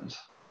happens.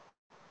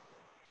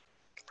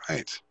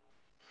 Right.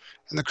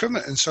 And the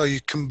criminal, and so you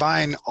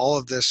combine all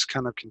of this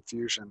kind of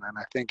confusion, and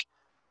I think,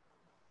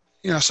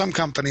 some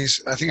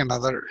companies, I think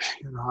another,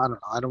 I don't know,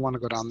 I don't want to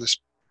go down this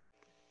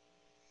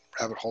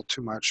rabbit hole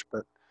too much,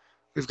 but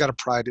we've got a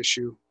pride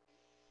issue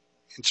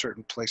in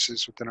certain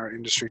places within our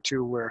industry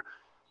too, where,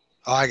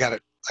 oh, I got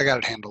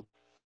it handled.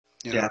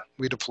 Yeah.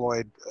 We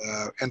deployed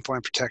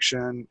endpoint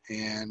protection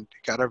and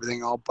got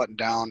everything all buttoned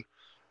down.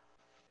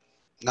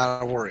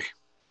 Not a worry.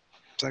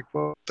 It's like,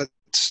 well, but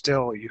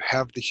still, you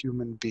have the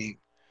human being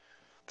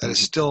that is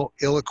still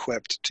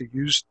ill-equipped to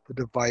use the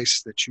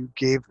device that you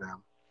gave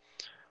them,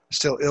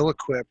 still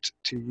ill-equipped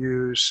to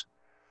use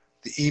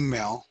the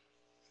email,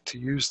 to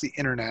use the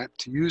internet,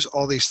 to use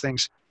all these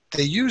things.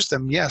 They use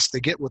them, yes, they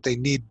get what they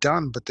need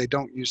done, but they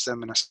don't use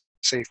them in a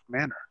safe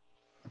manner.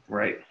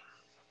 Right.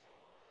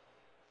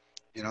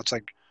 It's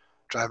like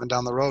driving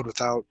down the road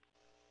without,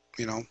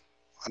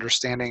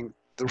 understanding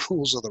the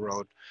rules of the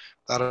road,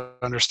 without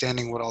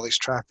understanding what all these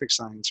traffic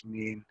signs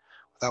mean,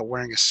 without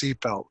wearing a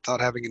seatbelt,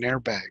 without having an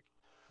airbag.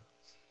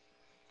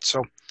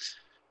 So,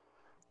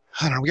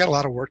 I don't know, we got a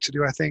lot of work to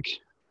do, I think.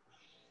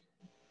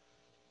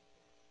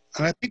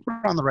 And I think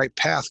we're on the right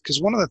path,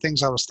 because one of the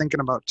things I was thinking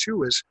about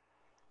too is,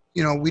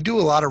 we do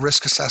a lot of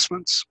risk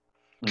assessments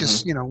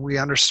because, we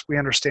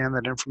understand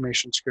that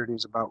information security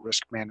is about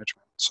risk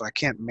management. So I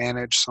can't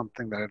manage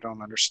something that I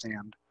don't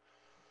understand.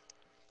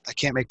 I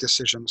can't make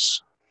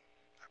decisions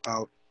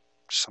about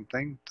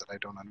something that I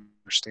don't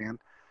understand.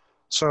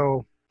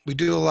 So we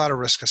do a lot of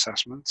risk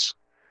assessments.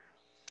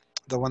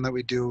 The one that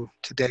we do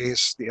today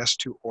is the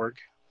S2 org.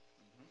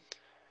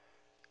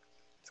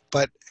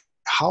 But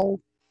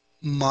how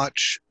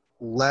much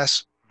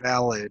less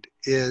valid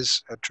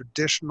is a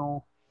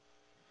traditional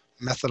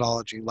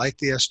methodology like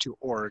the S2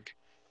 org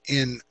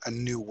in a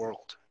new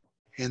world,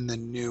 in the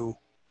new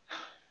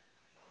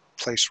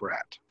place we're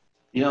at?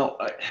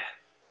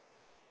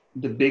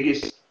 The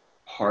biggest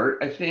part,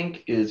 I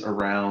think, is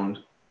around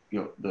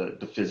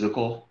the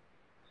physical.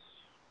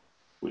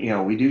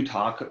 We do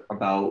talk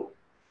about,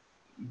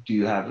 do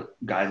you have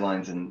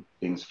guidelines and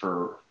things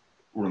for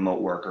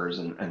remote workers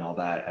and all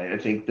that. I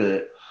think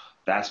the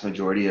vast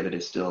majority of it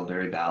is still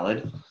very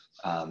valid.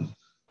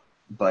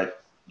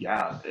 But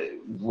yeah,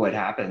 what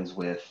happens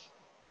with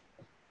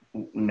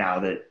now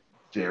that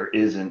there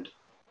isn't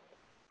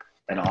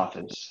an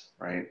office,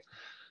 right?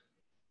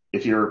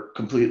 If you're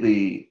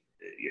completely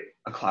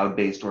a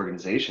cloud-based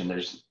organization,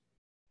 there's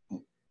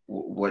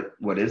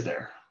what is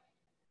there?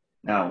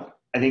 Now,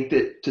 I think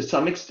that to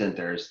some extent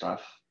there is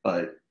stuff,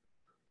 but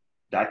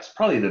that's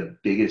probably the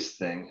biggest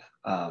thing.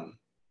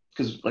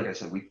 Because like I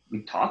said,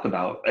 we talk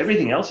about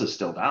everything else is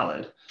still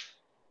valid.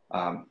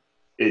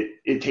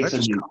 It takes a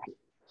new.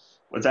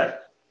 What's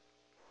that?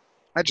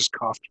 I just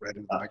coughed right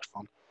into the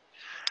microphone.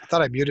 I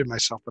thought I muted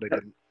myself, but I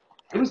didn't.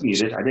 It was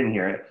muted. I didn't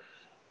hear it.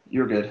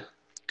 You're good.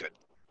 Good.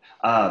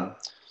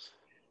 But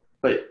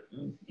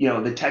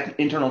the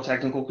internal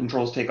technical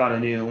controls take on a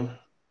new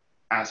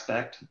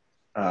aspect.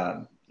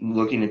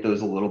 Looking at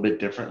those a little bit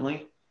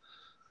differently,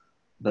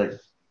 but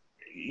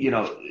I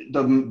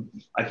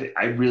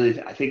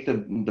think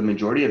the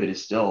majority of it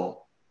is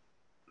still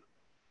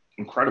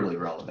incredibly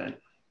relevant.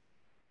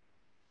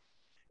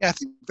 Yeah, I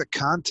think the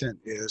content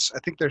is. I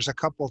think there's a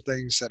couple of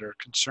things that are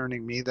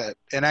concerning me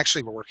and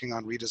actually we're working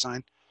on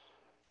redesign.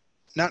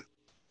 Not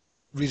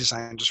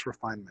redesign, just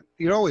refinement.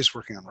 You're always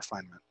working on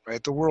refinement,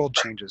 right? The world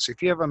changes.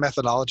 If you have a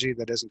methodology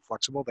that isn't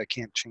flexible, that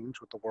can't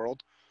change with the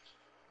world,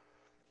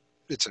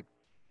 it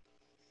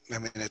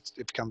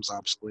becomes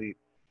obsolete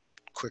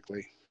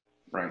quickly.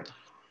 Right.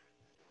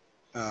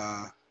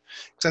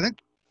 Because I think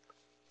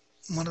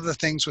one of the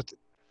things with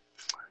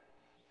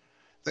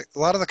a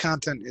lot of the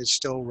content is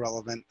still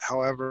relevant.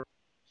 However,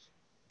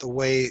 the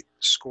way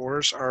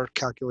scores are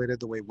calculated,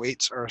 the way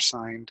weights are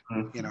assigned,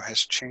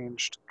 has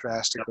changed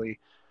drastically. Yep.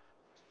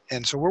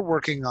 And so we're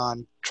working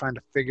on trying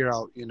to figure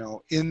out,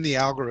 in the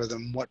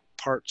algorithm, what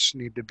parts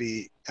need to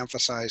be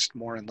emphasized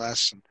more and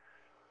less.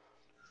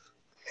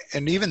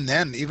 And even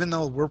then, even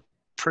though we're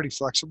pretty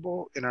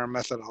flexible in our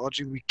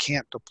methodology, we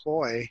can't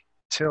deploy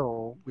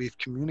till we've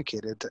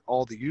communicated to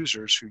all the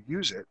users who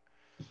use it,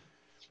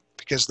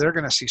 because they're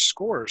going to see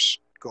scores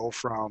go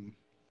from,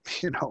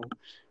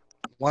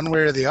 one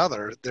way or the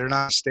other. They're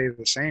not stay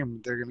the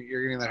same.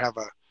 You're going to have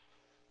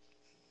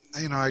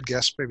I'd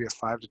guess maybe a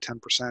 5 to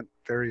 10%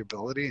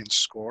 variability in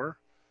score,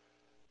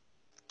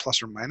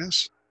 plus or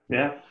minus.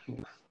 Yeah.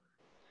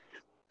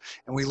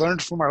 And we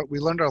learned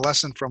our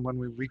lesson from when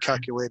we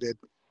recalculated,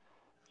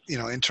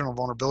 internal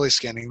vulnerability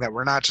scanning, that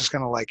we're not just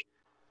going to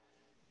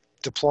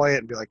deploy it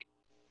and be like,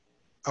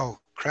 oh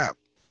crap,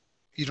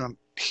 you don't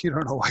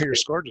know why your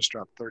score just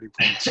dropped 30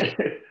 points.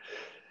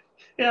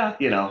 Yeah,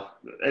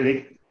 I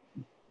think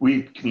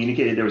we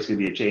communicated there was going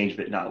to be a change,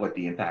 but not what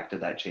the impact of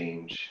that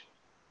change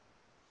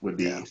would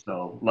be. Yeah.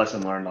 So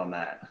lesson learned on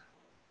that.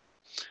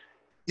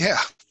 Yeah,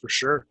 for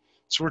sure.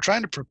 So we're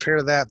trying to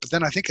prepare that. But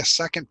then I think a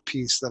second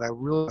piece that I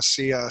really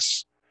see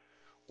us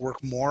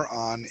work more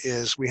on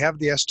is we have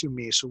the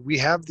S2Me. So we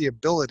have the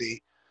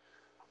ability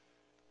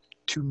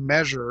to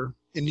measure,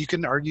 and you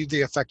can argue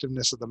the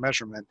effectiveness of the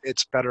measurement.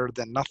 It's better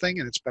than nothing,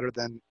 and it's better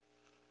than,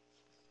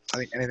 I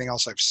think, anything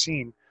else I've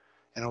seen,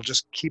 and it'll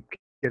just keep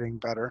getting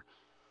better.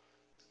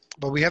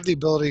 But we have the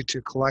ability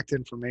to collect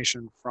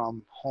information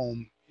from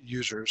home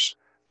users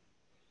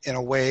in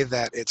a way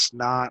that it's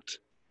not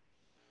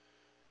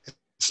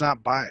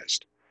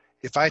biased.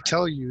 If I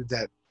tell you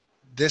that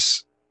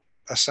this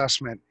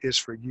assessment is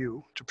for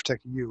you, to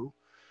protect you,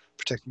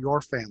 protect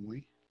your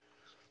family,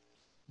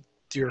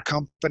 your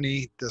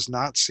company does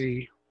not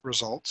see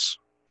results,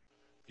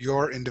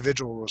 your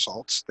individual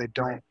results. They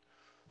don't,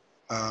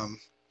 um,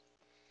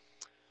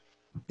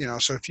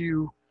 so if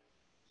you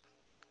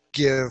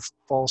give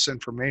false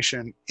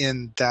information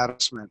in that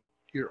assessment,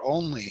 you're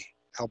only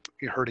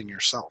you're hurting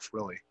yourself,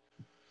 really.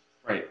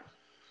 Right.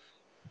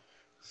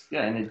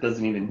 Yeah, and it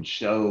doesn't even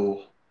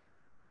show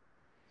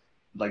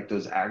like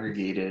those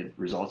aggregated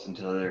results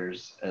until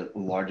there's a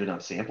large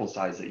enough sample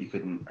size that you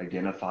couldn't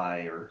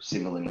identify or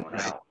single anyone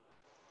Right. out.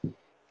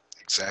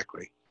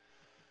 Exactly.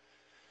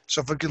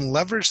 So if we can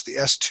leverage the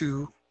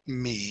S2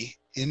 me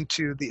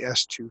into the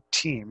S2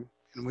 team,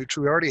 and which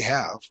we already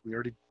have, we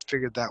already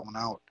figured that one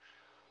out.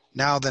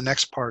 Now the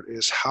next part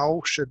is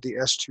how should the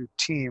S2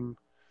 team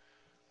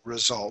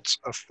results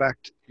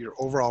affect your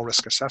overall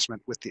risk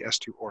assessment with the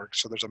S2 org?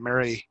 So there's a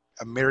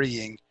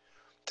marrying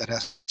that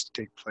has to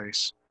take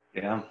place.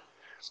 Yeah.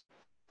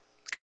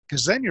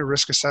 Because then your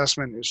risk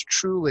assessment is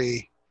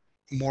truly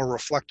more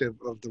reflective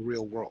of the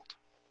real world.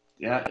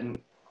 Yeah, and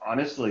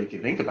honestly, if you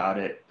think about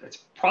it, it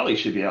probably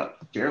should be a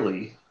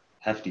fairly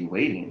hefty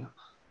weighting,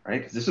 right?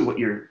 Because this is what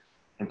your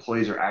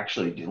employees are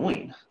actually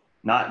doing,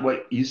 not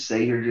what you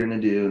say you're going to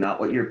do, not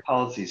what your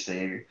policies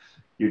say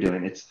you're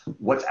doing. It's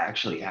what's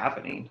actually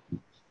happening.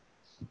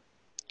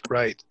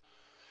 Right.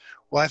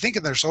 Well, I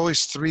think there's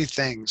always three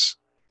things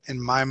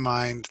in my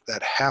mind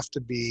that have to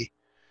be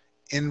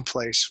in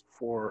place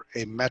for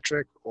a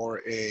metric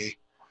or a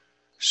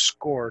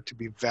score to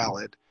be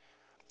valid.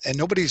 And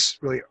nobody's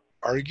really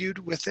argued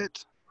with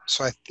it.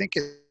 So I think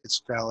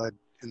it's valid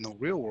in the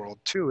real world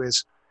too,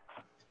 is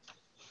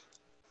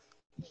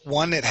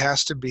one, it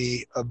has to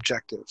be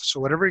objective. So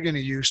whatever you're going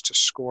to use to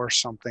score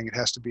something, it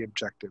has to be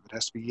objective. It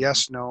has to be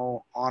yes,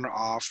 no, on or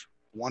off,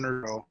 one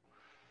or zero.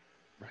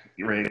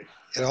 Right.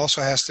 It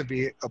also has to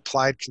be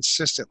applied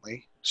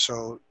consistently.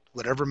 So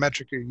whatever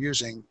metric you're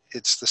using,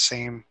 it's the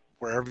same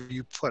wherever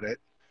you put it.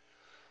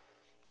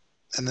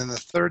 And then the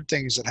third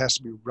thing is it has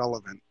to be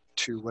relevant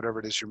to whatever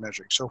it is you're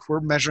measuring. So if we're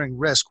measuring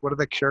risk, what are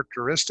the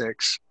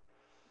characteristics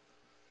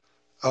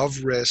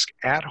of risk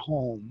at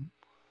home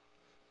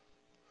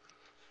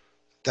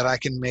that I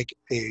can make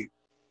an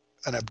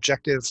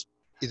objective,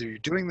 either you're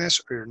doing this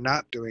or you're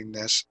not doing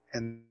this,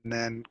 and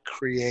then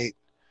create.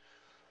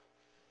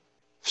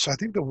 So I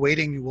think the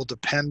weighting will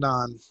depend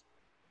on.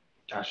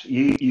 Gosh,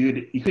 you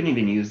couldn't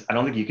even use. I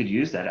don't think you could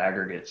use that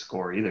aggregate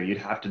score either. You'd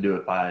have to do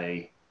it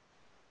by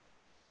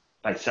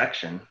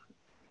section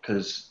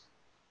because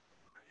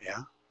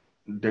Yeah.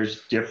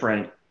 there's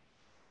different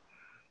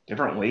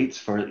weights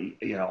for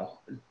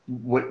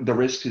what the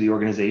risk to the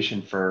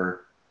organization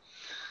for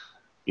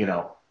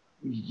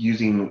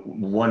using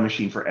one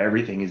machine for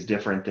everything is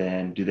different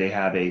than do they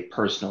have a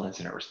personal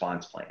incident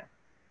response plan.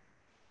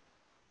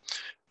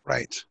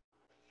 Right.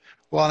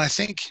 Well, and I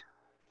think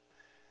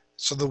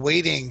so the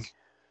weighting,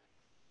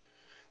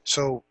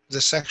 so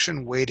the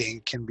section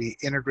weighting can be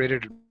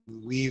integrated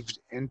and weaved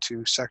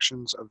into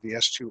sections of the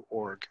S2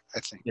 org,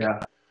 I think.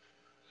 Yeah.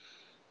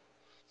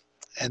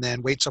 And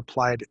then weights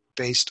applied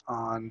based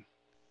on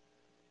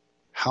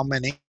how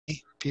many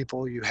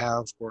people you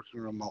have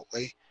working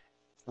remotely,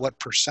 what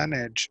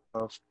percentage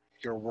of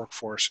your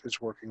workforce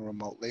is working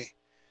remotely,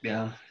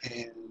 Yeah.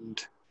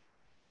 and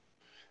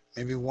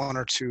maybe one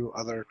or two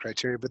other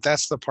criteria. But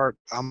that's the part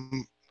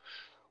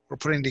we're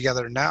putting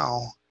together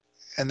now,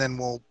 and then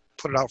we'll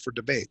put it out for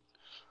debate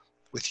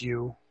with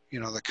you,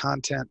 the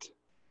content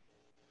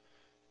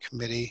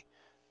committee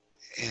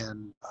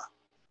and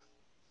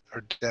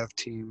our dev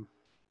team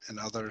and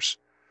others.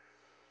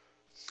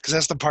 Because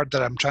that's the part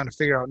that I'm trying to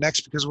figure out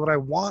next, because what I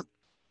want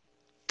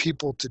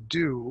people to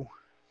do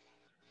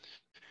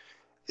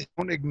is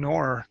don't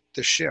ignore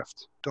the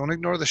shift. Don't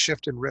ignore the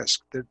shift in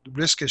risk. The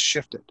risk has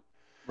shifted.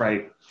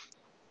 Right.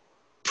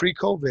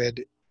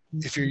 Pre-COVID,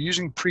 if you're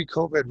using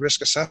pre-COVID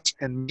risk assessment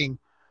and making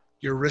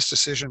your risk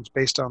decisions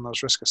based on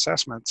those risk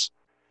assessments,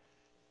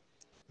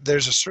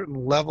 there's a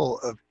certain level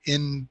of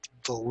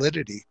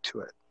invalidity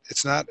to it.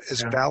 It's not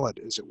as valid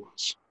as it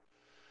was.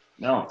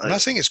 No, I'm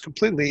not saying it's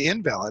completely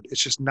invalid.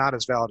 It's just not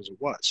as valid as it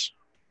was.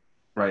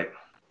 Right.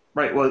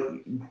 Right. Well,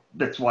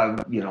 that's why,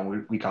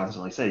 we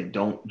constantly say,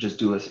 don't just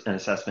do an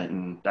assessment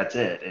and that's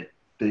it.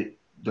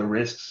 The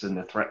risks and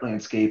the threat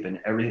landscape and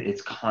everything,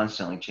 it's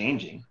constantly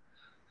changing.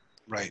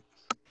 Right.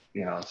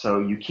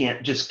 So you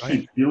can't just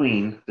keep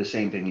doing the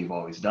same thing you've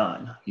always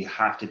done. You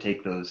have to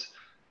take those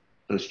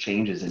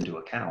changes into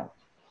account.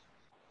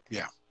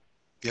 Yeah.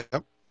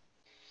 Yep.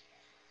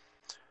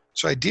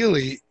 So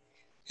ideally,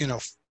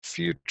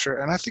 future,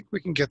 and I think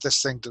we can get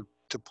this thing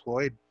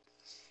deployed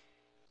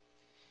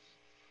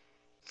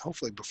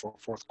hopefully before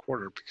fourth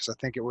quarter, because I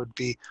think it would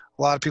be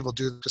a lot of people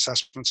do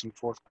assessments in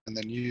fourth and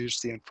then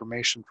use the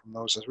information from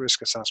those as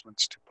risk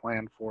assessments to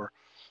plan for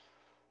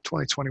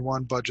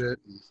 2021 budget.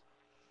 And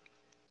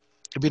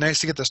it'd be nice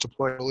to get this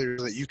deployed earlier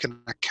so that you can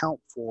account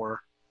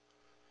for,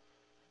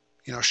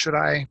 should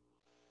I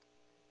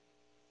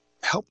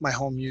help my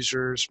home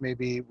users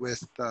maybe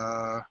with,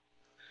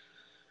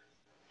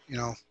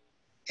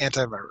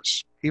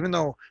 antivirus, even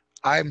though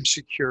I've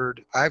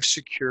secured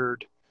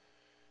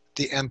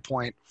the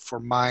endpoint for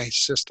my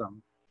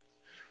system.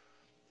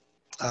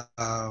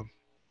 80%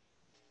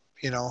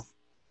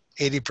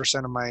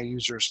 of my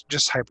users,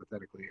 just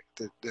hypothetically,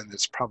 and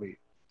it's probably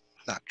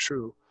not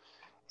true,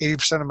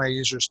 80% of my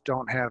users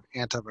don't have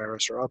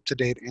antivirus or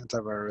up-to-date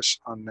antivirus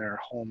on their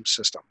home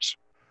systems,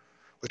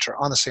 which are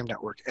on the same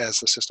network as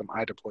the system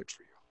I deployed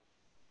for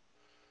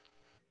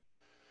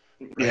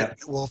you. Right? Yeah.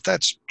 Well, if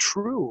that's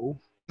true,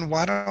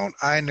 why don't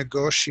I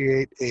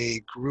negotiate a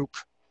group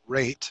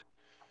rate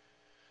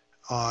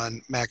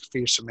on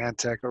McAfee,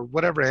 Symantec, or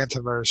whatever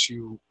antivirus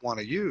you want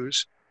to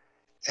use,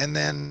 and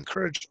then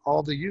encourage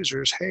all the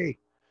users, hey,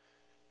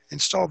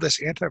 install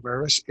this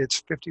antivirus,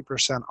 it's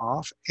 50%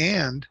 off,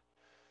 and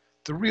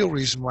the real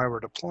reason why we're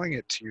deploying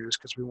it to you is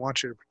because we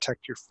want you to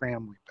protect your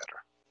family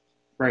better.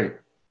 Right.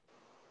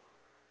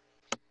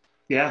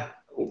 Yeah.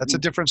 That's a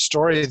different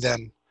story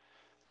than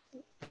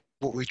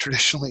what we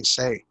traditionally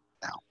say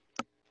now.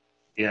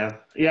 Yeah.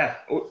 Yeah.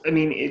 I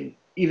mean,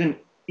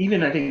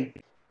 even I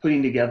think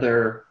putting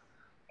together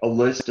a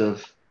list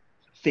of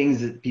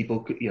things that people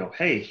could,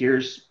 hey,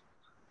 here's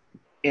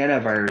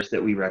antivirus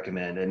that we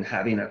recommend, and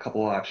having a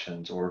couple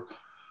options, or,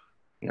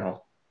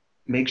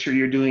 make sure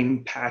you're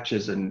doing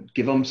patches and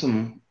give them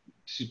some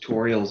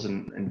tutorials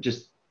and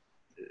just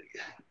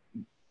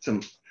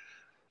some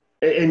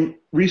and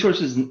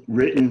resources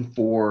written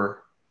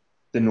for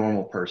the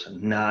normal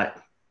person,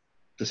 not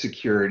the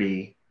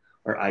security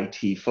or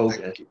IT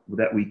focus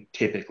that we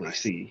typically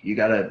see. You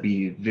got to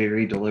be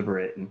very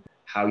deliberate in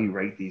how you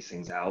write these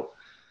things out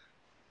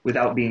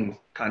without being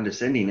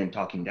condescending and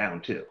talking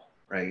down too,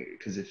 right?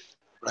 Because if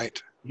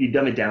you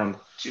dumb it down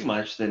too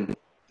much, then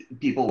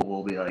people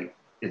will be like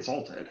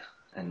insulted.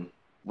 And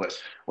what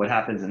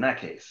happens in that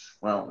case?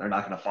 Well, they're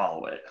not going to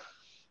follow it.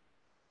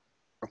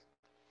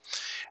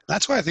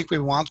 That's why I think we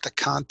want the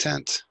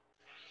content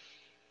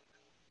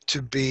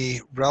to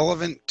be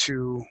relevant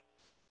to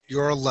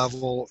your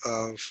level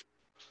of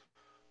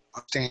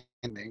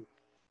understanding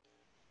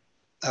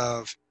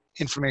of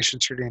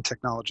information security and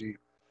technology,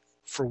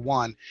 for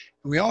one.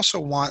 And we also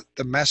want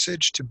the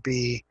message to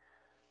be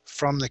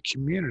from the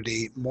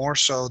community more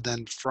so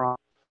than from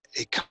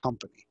a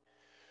company.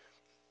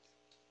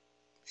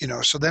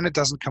 So then it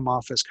doesn't come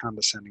off as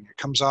condescending. It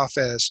comes off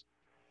as,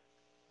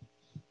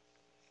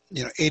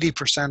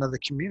 80% of the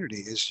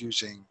community is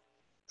using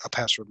a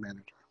password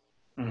manager.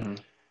 Mm-hmm.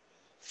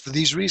 For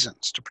these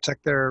reasons, to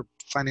protect their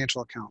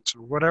financial accounts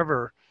or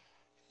whatever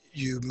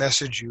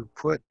message you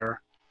put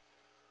there.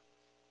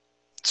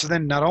 So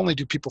then not only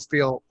do people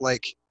feel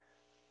like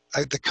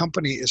the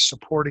company is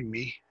supporting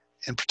me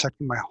and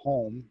protecting my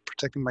home,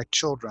 protecting my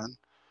children,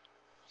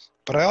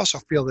 but I also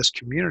feel this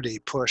community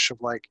push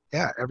of like,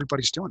 yeah,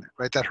 everybody's doing it,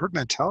 right? That herd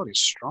mentality is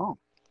strong.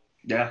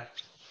 Yeah.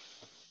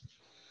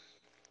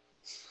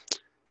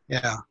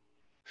 Yeah.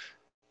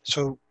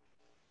 So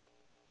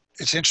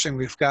it's interesting.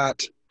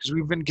 Because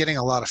we've been getting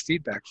a lot of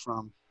feedback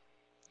from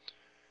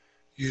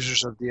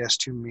users of the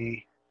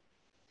S2Me,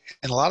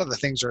 and a lot of the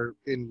things are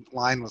in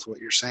line with what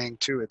you're saying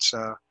too. It's,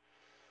 I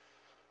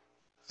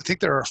think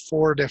there are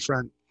 4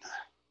 different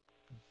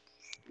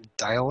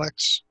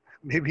dialects,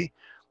 maybe,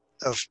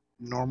 of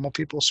normal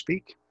people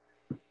speak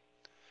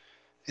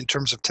in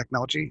terms of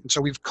technology. And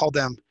so we've called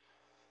them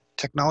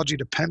technology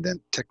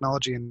dependent,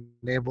 technology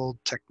enabled,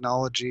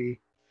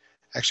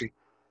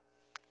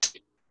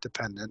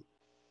 dependent,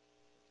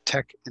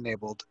 tech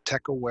enabled,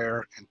 tech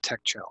aware, and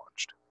tech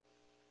challenged.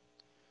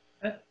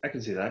 I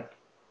can see that.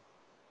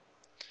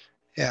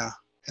 Yeah.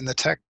 And the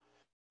tech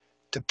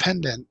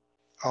dependent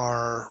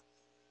are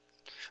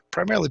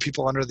primarily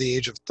people under the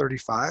age of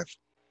 35.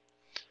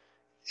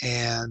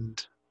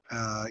 And,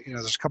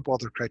 there's a couple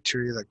other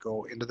criteria that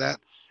go into that.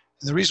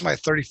 And the reason why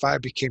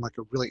 35 became like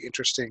a really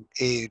interesting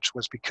age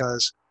was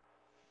because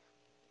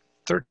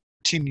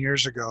 13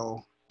 years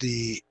ago,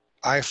 the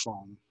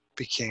iPhone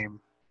became,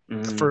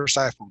 the first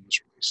iPhone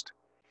was released.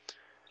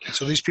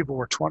 So these people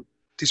were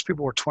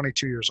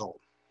 22 years old.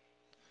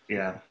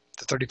 Yeah.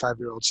 The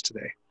 35-year-olds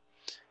today.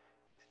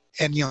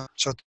 And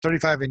so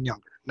 35 and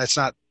younger. That's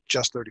not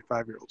just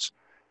 35-year-olds.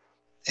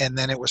 And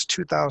then it was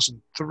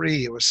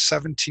 2003. It was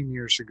 17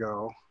 years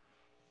ago.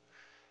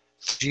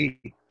 G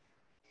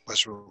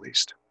was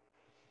released.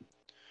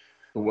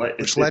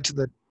 Which led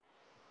to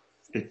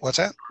what's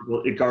that?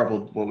 It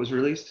garbled. What was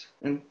released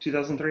in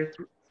 2003?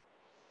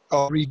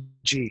 Oh,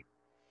 3G.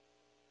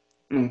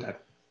 Okay.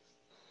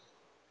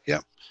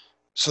 Yep.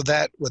 So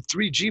that what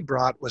 3G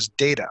brought was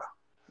data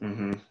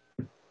Mm-hmm.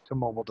 to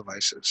mobile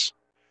devices.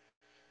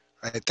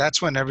 right?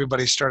 That's when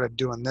everybody started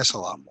doing this a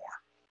lot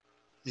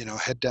more,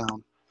 head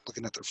down,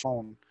 looking at their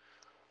phone.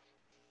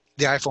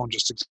 The iPhone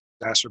just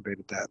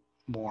exacerbated that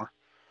more.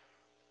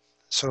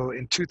 So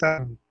in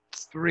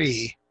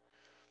 2003,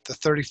 the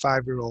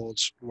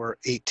 35-year-olds were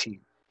 18.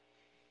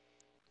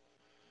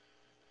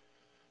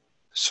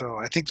 So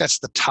I think that's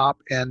the top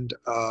end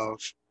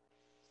of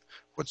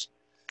what's,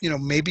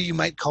 maybe you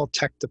might call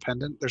tech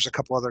dependent. There's a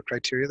couple other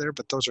criteria there,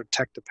 but those are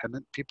tech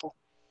dependent people.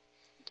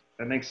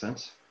 That makes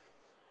sense.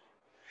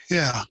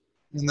 Yeah.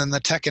 And then the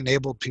tech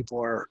enabled people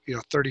are,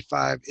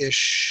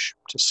 35-ish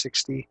to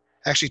 60.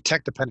 Actually,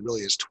 tech dependent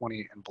really is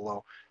 20 and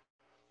below,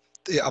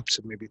 up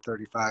to maybe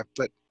 35.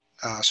 But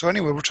so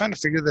anyway, we're trying to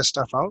figure this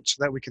stuff out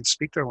so that we can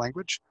speak their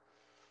language.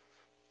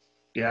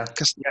 Yeah,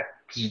 Because yeah,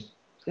 because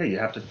you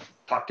have to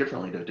talk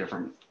differently to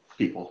different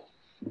people.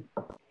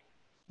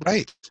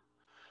 right.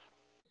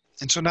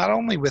 And so not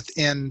only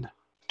within,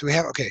 do we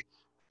have, okay,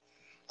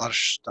 a lot of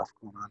stuff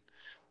going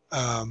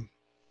on.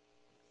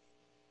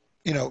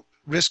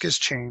 Risk has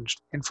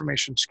changed,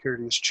 information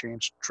security has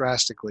changed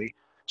drastically.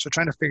 So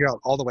trying to figure out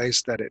all the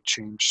ways that it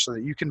changed so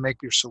that you can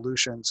make your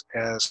solutions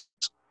as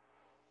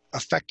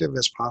effective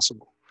as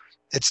possible.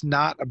 It's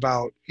not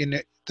about,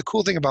 the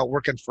cool thing about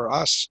working for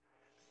us,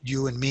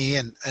 you and me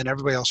and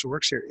everybody else who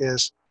works here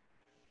is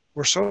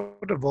we're so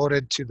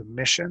devoted to the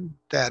mission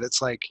that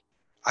it's like,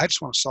 I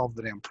just want to solve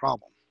the damn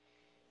problem.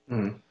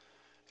 Mm.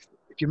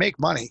 If you make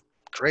money,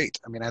 great.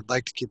 I mean, I'd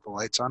like to keep the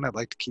lights on. I'd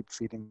like to keep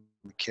feeding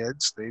the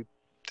kids. They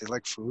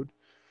like food,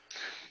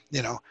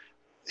 you know,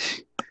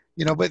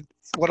 but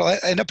what'll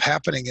end up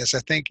happening is I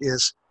think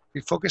is if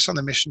you focus on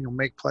the mission, you'll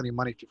make plenty of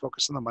money. If you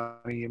focus on the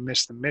money, you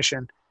miss the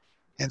mission.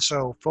 And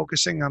so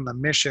focusing on the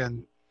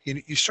mission,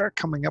 you start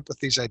coming up with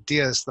these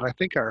ideas that I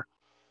think are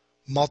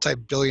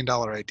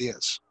multi-billion-dollar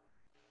ideas.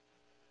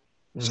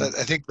 So Mm.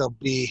 I think they'll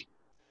be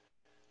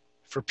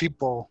for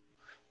people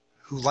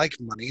who like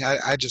money.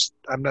 I'm just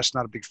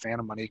not a big fan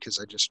of money because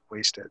I just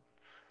waste it.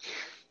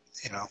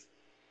 You know,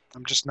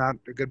 I'm just not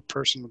a good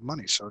person with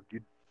money, so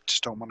you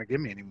just don't want to give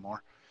me any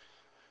more.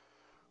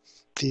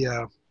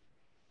 The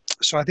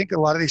so I think a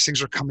lot of these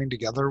things are coming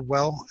together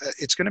well.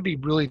 It's going to be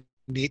really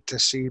neat to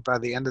see by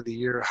the end of the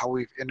year how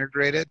we've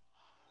integrated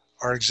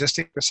our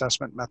existing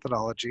assessment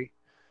methodology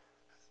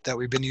that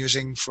we've been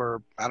using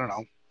for, I don't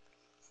know,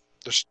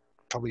 there's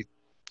probably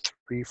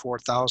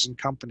 4,000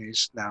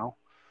 companies now,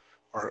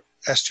 or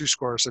S2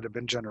 scores that have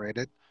been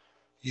generated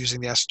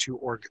using the S2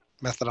 org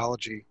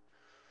methodology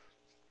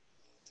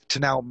to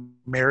now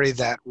marry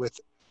that with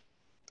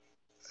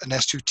an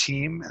S2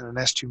 team and an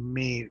S2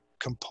 me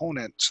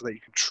component so that you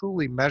can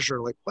truly measure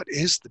like what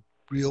is the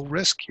real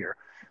risk here.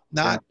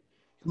 Yeah,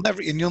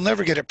 Not you'll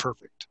never get it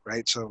perfect,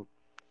 right? So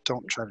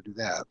don't try to do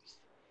that.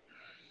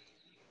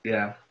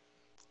 yeah,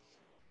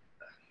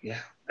 yeah.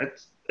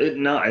 That's it.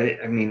 No,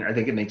 I mean, I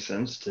think it makes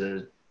sense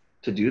to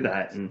do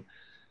that, and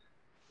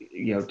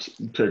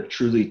to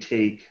truly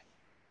take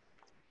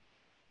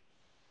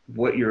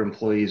what your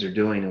employees are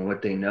doing and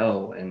what they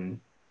know, and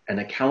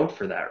account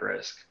for that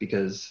risk.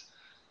 Because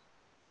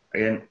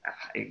again,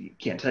 I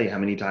can't tell you how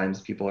many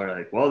times people are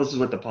like, well, this is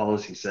what the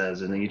policy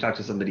says, and then you talk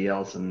to somebody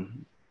else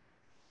and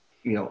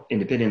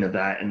independent of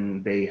that,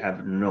 and they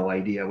have no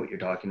idea what you're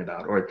talking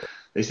about, or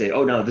they say,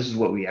 oh no, this is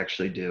what we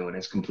actually do, and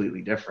it's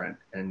completely different,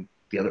 and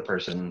the other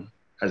person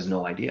has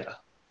no idea.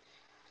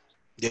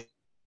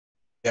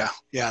 Yeah,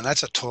 yeah, and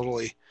that's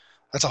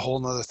a whole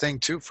nother thing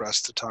too for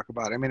us to talk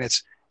about. I mean,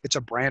 it's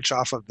a branch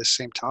off of the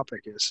same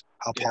topic is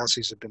how Yeah,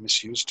 policies have been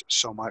misused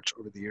so much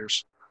over the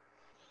years.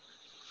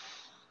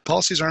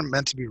 Policies aren't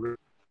meant to be they're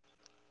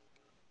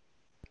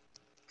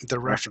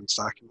right. reference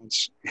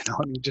documents,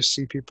 and you just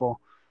see people.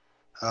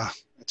 Uh,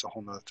 it's a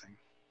whole nother thing.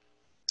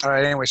 All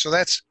right. Anyway, so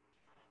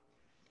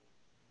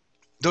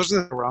those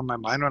are were on my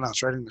mind when I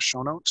was writing the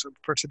show notes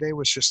for today.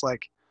 Was just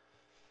like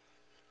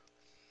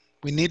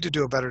we need to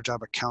do a better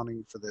job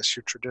accounting for this.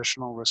 Your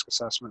traditional risk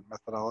assessment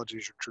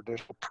methodologies, your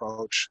traditional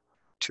approach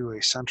to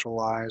a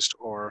centralized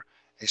or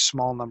a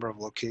small number of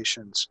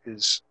locations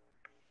is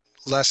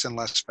less and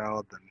less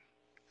valid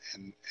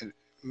than, and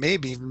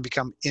maybe even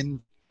become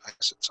in, I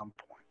guess, at some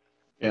point.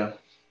 Yeah.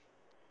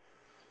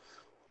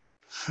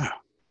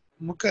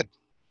 Well, good.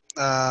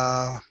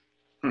 Uh,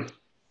 Hmm.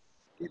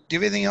 do you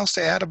have anything else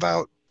to add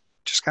about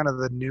just kind of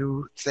the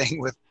new thing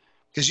with,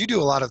 because you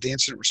do a lot of the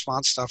incident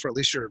response stuff, or at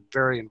least you're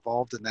very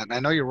involved in that. And I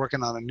know you're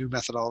working on a new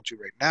methodology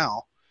right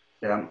now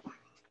Yeah.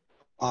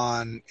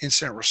 on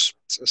incident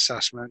response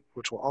assessment,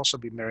 which will also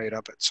be married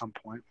up at some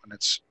point when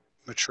it's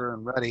mature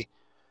and ready.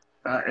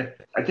 I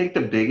think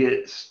the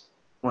biggest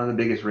one of the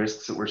biggest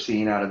risks that we're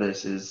seeing out of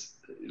this is,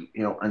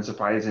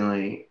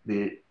 unsurprisingly,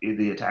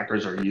 the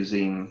attackers are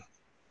using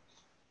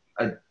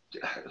a,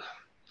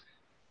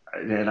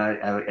 and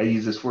I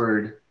use this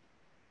word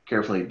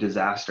carefully,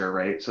 disaster,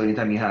 right? So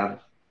anytime you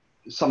have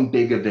some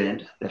big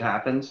event that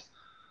happens,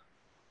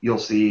 you'll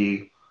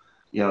see,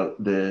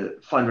 the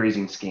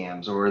fundraising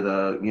scams or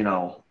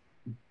the,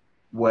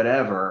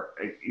 whatever.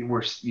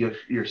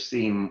 You're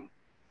seeing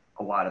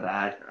a lot of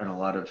that, and a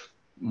lot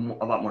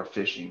more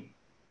phishing.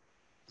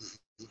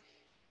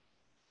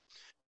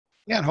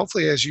 Yeah, and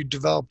hopefully as you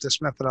develop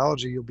this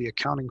methodology, you'll be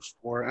accounting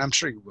for, and I'm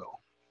sure you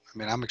will. I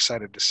mean, I'm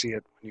excited to see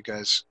it when you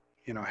guys,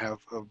 have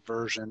a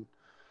version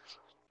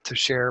to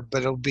share,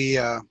 but it'll be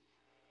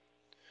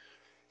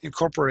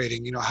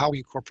incorporating, how we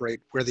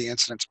incorporate where the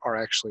incidents are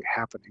actually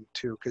happening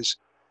too, because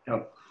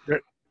Yep.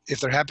 if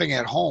they're happening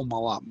at home a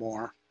lot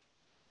more,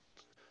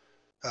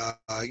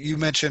 you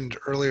mentioned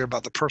earlier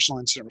about the personal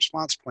incident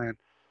response plan.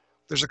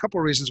 There's a couple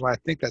of reasons why I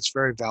think that's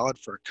very valid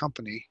for a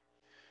company.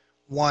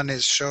 One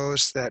is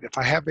shows that if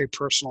I have a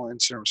personal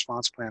incident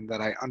response plan, that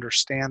I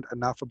understand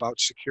enough about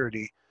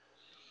security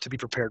to be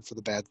prepared for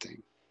the bad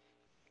thing.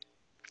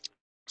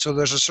 So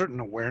there's a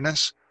certain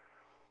awareness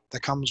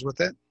that comes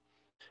with it.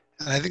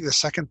 And I think the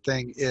second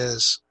thing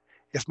is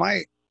if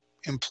my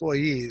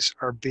employees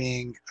are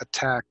being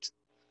attacked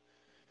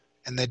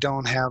and they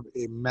don't have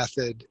a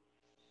method,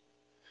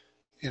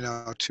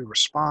 to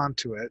respond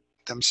to it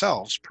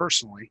themselves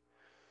personally,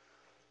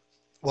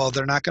 well,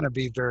 they're not going to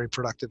be very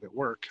productive at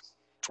work,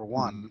 for Mhm.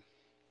 one,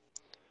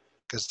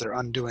 because they're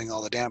undoing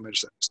all the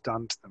damage that's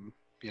done to them,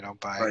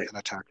 by Right. an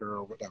attacker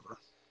or whatever.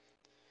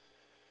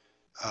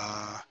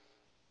 Uh,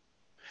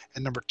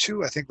 and number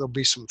two, I think there'll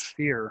be some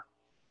fear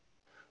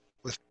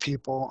with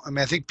people. I mean,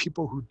 I think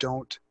people who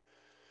don't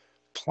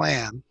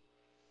plan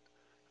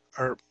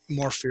are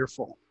more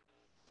fearful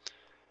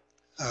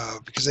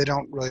because they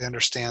don't really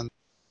understand.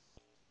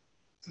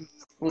 I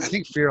Well,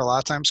 think fear a lot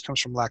of times comes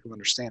from lack of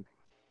understanding.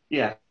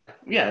 yeah,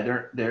 yeah,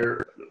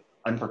 they're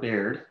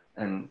unprepared,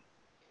 and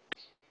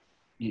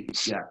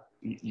yeah,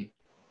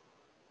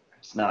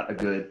 it's not a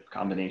good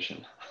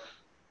combination.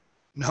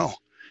 No.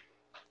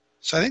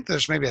 So I think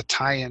there's maybe a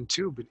tie-in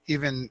too, but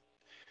even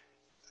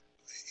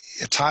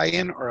a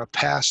tie-in or a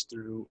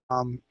pass-through,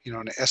 an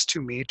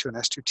S2 me to an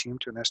S2 team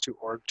to an S2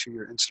 org to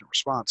your incident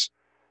response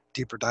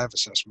deeper dive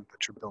assessment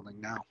that you're building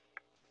now.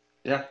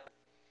 Yeah,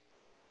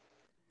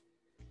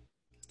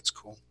 It's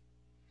cool.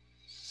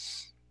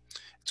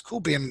 It's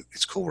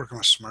cool working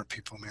with smart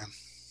people, man.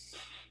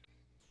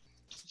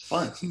 it's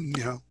fun.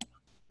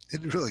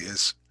 It really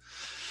is.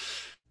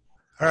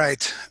 All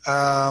right.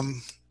 All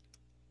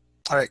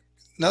right.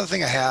 Another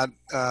thing I had,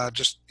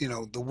 just,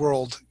 the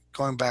world,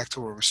 going back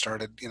to where we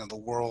started, the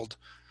world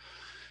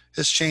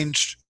has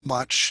changed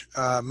much.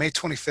 May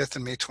 25th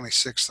and May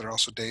 26th are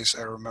also days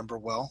I remember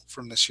well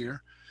from this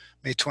year.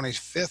 May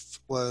 25th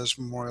was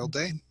Memorial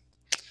Day.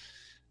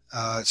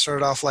 It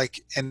started off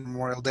like in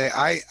Memorial Day.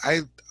 I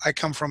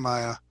come from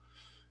a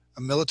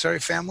military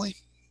family,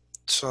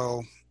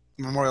 so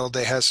Memorial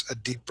Day has a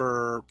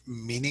deeper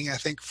meaning, I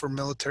think, for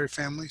military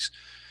families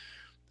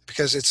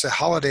because it's a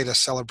holiday to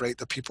celebrate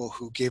the people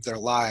who gave their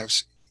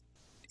lives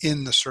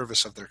in the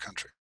service of their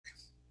country,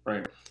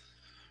 Right.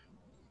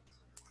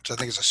 which I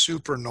think is a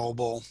super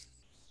noble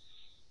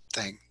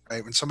thing,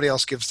 right? When somebody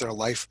else gives their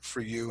life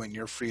for you and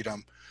your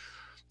freedom,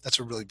 that's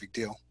a really big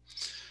deal.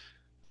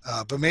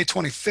 But May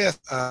 25th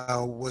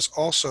was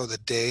also the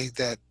day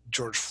that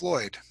George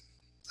Floyd,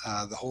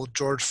 the whole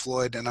George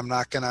Floyd, and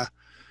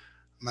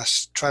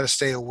must try to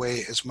stay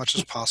away as much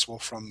as possible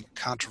from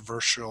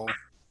controversial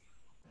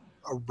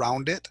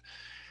around it.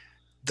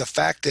 The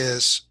fact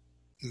is,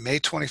 May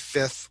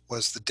 25th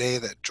was the day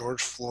that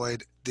George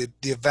Floyd, the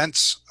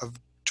events of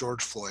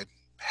George Floyd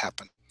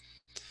happened.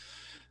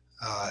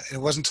 And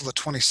it wasn't until the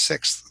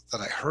 26th that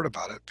I heard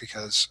about it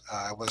because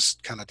I was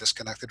kind of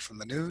disconnected from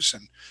the news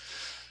and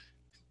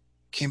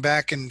came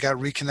back and got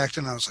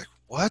reconnected. And I was like,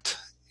 what?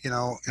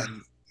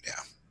 And yeah,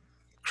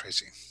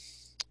 crazy.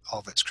 All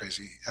of it's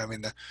crazy. I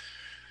mean, the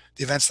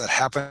events that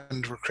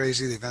happened were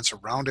crazy. The events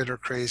around it are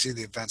crazy.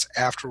 The events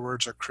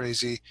afterwards are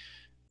crazy.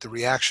 The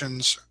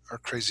reactions are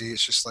crazy.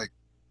 It's just like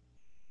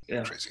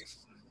Yeah. crazy.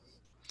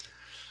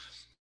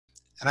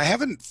 And I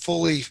haven't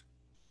fully,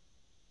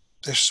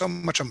 there's so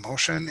much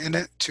emotion in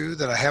it too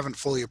that I haven't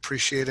fully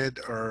appreciated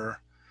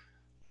or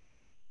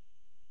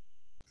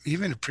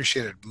even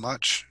appreciated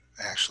much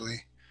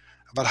actually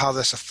about how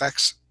this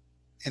affects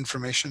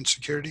information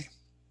security.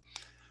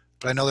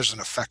 But I know there's an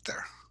effect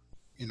there.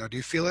 Do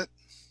you feel it?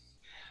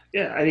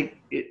 Yeah, I think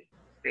it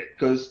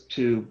goes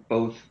to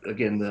both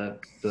again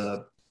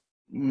the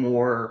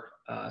more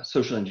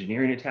social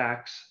engineering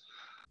attacks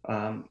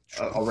Sure.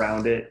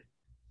 around it,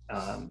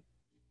 um,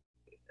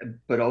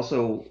 but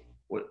also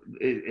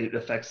it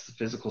affects the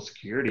physical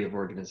security of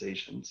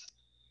organizations.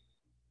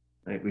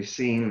 Like we've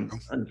seen,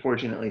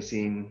 unfortunately,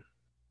 seen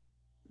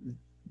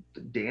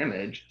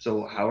damage.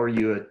 So how are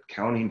you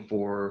accounting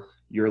for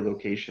your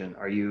location?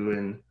 Are you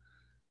in,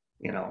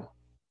 you know,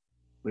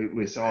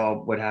 we saw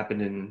what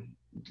happened in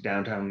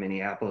downtown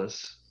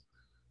Minneapolis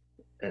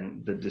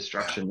and the Yeah.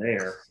 destruction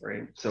there,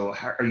 right? So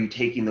how are you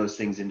taking those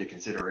things into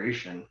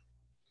consideration?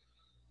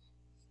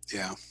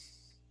 Yeah.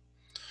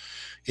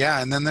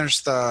 Yeah. And then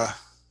there's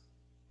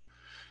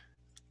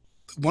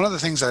one of the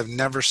things I've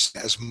never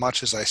seen as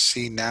much as I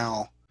see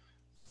now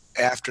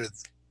after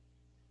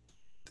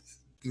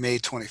May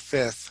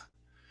 25th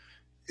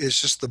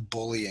is just the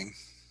bullying.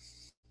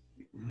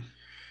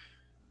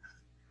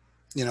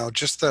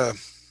 Just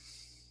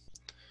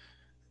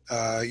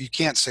you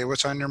can't say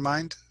what's on your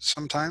mind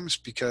sometimes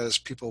because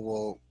people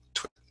will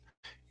twit.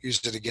 use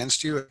it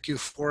against you, attack you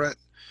for it.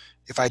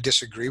 If I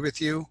disagree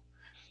with you,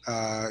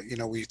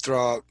 we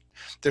throw out.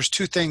 There's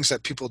two things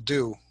that people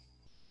do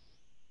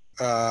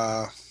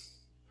uh,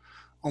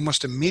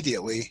 almost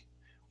immediately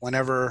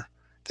whenever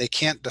they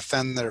can't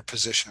defend their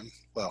position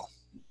well.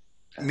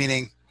 Okay.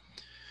 Meaning,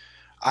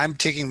 I'm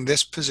taking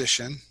this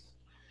position.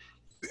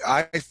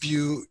 I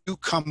view you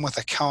come with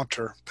a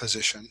counter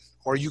position,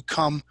 or you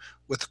come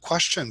with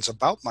questions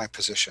about my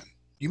position.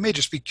 You may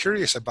just be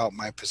curious about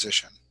my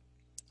position,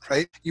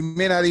 right? You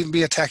may not even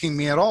be attacking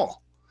me at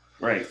all.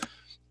 Right.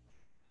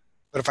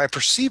 But if I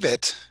perceive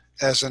it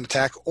as an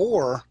attack,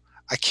 or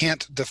I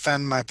can't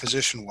defend my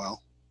position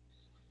well,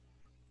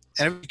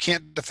 and if you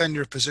can't defend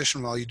your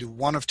position well, you do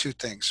one of two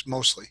things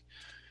mostly.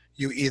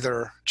 You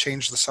either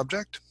change the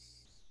subject,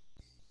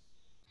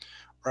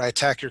 or I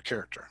attack your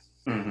character.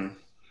 Mm-hmm.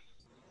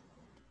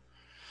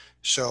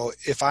 So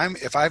if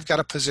I've got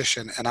a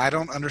position and I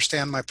don't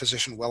understand my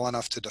position well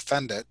enough to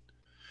defend it,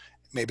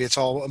 maybe it's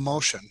all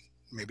emotion,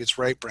 maybe it's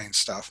right brain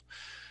stuff,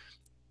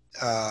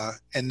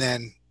 and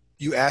then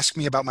you ask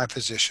me about my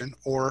position,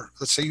 or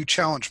let's say you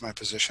challenge my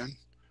position.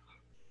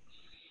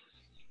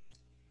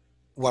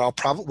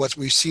 What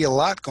we see a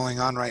lot going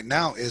on right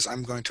now is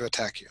I'm going to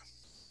attack you.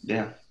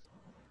 Yeah.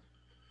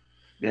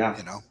 Yeah.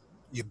 You know,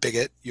 you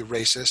bigot, you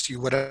racist, you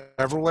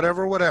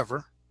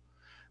whatever,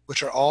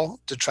 which are all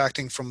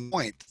detracting from the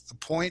point. The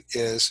point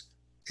is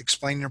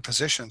explain your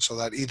position so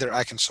that either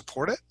I can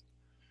support it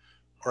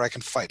or I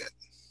can fight it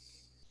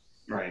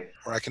Right.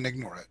 or I can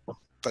ignore it.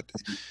 But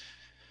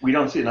We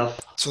don't see enough.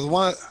 so the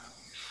one,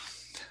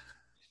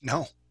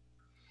 no,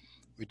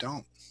 we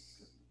don't.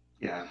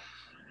 Yeah.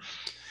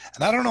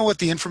 And I don't know what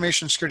the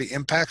information security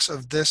impacts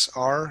of this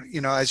are,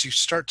 as you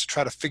start to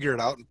try to figure it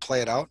out and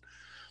play it out.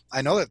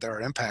 I know that there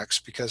are impacts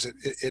because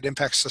it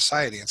impacts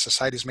society, and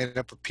society is made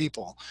up of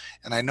people.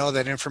 And I know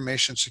that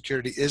information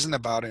security isn't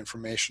about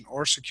information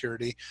or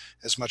security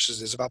as much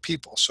as it is about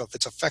people. So if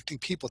it's affecting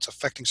people, it's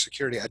affecting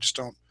security.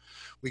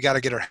 We got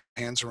to get our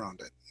hands around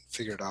it,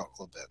 figure it out a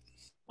little bit.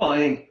 Well, I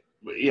think,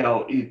 you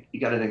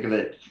got to think of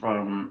it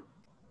from,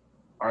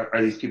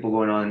 are these people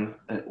going on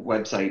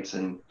websites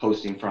and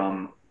posting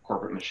from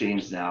corporate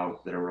machines now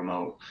that are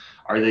remote?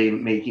 Are they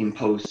making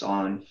posts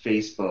on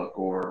Facebook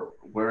or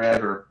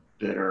wherever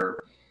that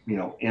are,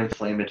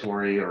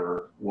 inflammatory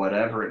or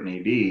whatever it may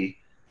be?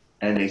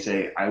 And they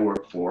say, I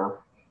work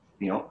for,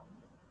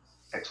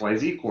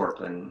 XYZ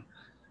Corp. And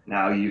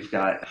now you've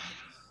got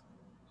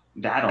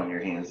that on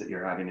your hands that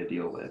you're having to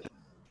deal with.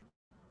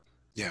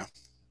 Yeah.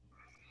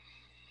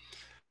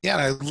 Yeah.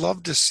 And I'd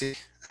love to see,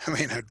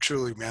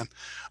 truly, man,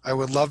 I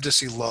would love to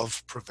see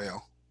love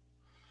prevail.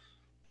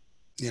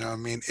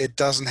 It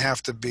doesn't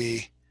have to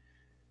be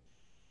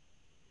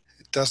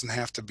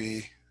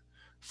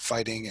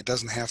fighting. It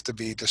doesn't have to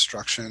be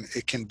destruction.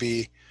 It can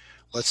be,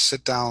 let's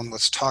sit down,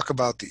 let's talk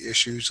about the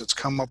issues, let's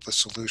come up with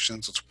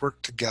solutions, let's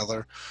work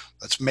together,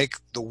 let's make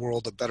the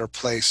world a better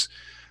place.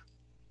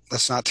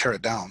 Let's not tear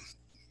it down.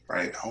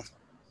 Right.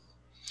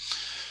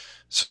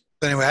 So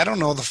anyway, I don't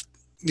know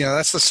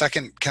that's the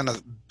second kind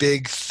of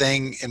big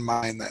thing in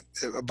mind that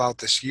about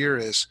this year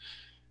is,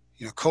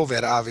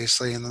 COVID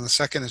obviously. And then the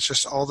second is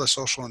just all the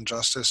social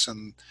injustice.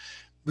 And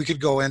we could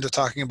go into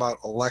talking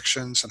about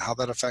elections and how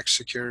that affects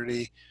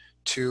security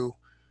too.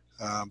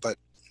 But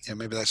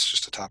maybe that's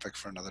just a topic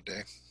for another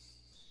day.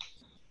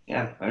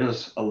 Yeah,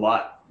 there's a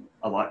lot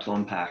to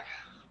unpack.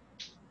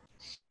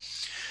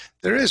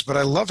 There is, but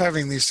I love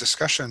having these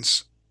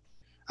discussions,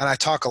 and I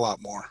talk a lot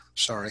more,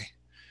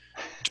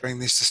 during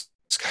these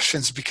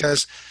discussions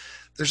because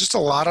there's just a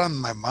lot on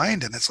my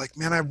mind, and it's like,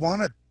 man,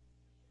 one of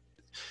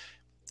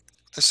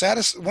the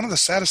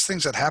saddest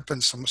things that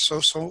happens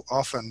so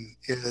often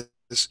is,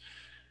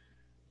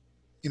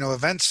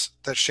 events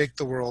that shake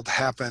the world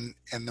happen,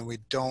 and then we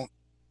don't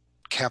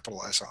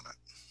capitalize on it.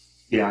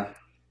 Yeah.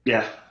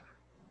 Yeah.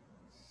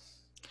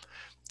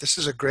 This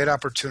is a great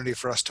opportunity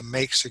for us to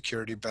make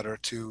security better,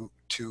 to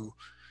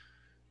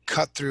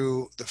cut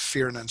through the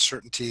fear and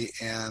uncertainty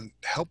and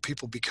help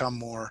people become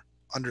more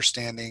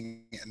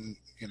understanding. And,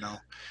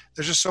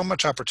 there's just so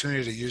much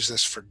opportunity to use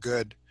this for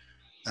good.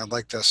 I'd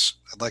like us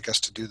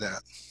to do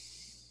that.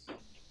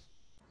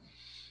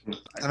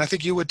 And I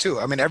think you would too.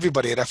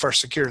 Everybody at FR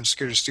Secure and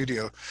Security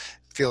Studio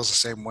feels the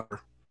same way.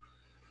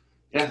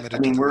 Yeah.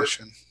 Committed to the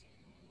mission.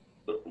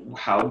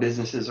 How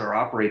businesses are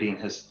operating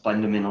has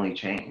fundamentally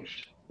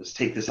changed. Let's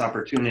take this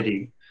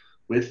opportunity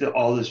with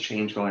all this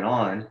change going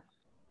on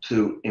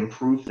to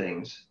improve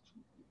things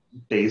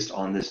based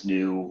on this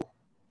new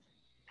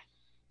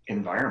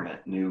environment,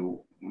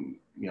 new,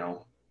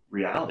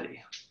 reality.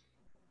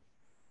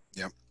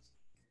 Yep.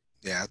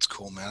 Yeah, it's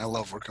cool, man. I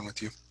love working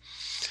with you.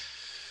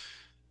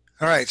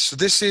 All right. So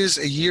this is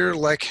a year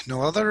like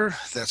no other.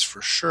 That's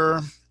for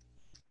sure.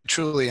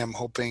 Truly, I'm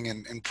hoping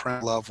and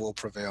praying love will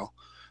prevail.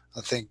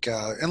 I think,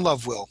 and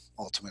love will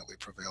ultimately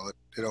prevail.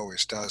 It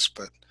always does.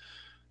 But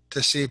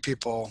to see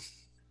people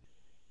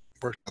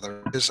work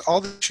together is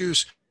all the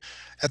issues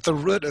at the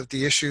root of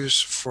the issues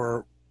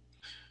for,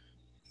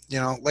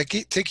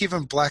 take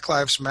even Black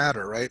Lives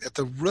Matter, right? At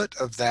the root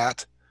of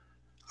that,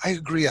 I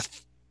agree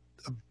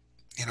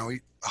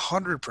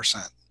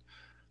 100%.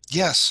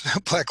 Yes,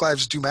 Black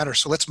lives do matter.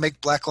 So let's make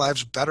Black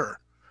lives better.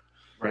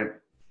 Right.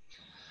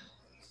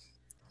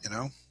 You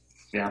know,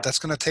 Yeah. that's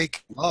going to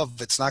take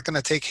love. It's not going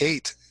to take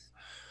hate.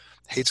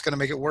 Hate's going to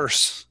make it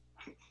worse.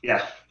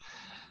 Yeah.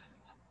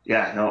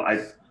 Yeah. No,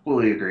 I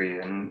fully agree.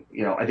 And,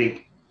 I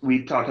think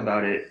we talked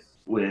about it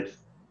with,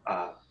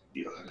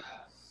 you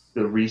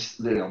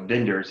know,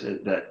 vendors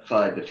that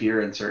FUD, the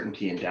fear,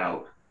 uncertainty, and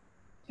doubt.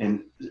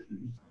 And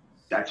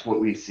that's what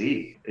we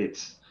see.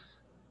 It's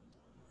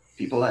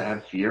people that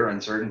have fear,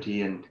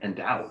 uncertainty, and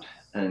doubt.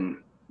 And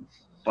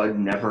FUD Yep.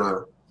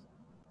 never,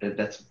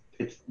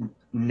 it's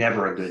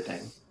never a good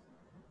thing.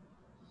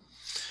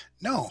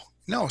 No,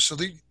 no. So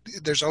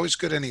there's always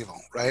good and evil,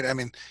 right? I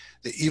mean,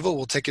 the evil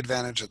will take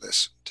advantage of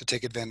this to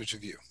take advantage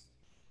of you,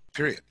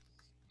 period.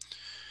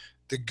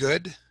 The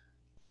good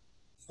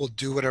will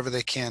do whatever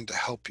they can to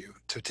help you,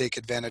 to take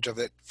advantage of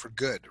it for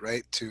good,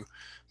 right? To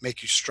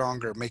make you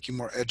stronger, make you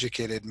more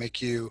educated,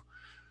 make you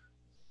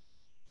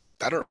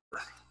better,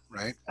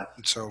 right? Yeah.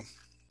 And so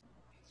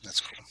that's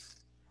cool.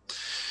 All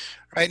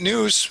right,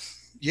 news.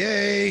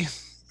 Yay.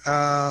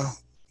 Uh,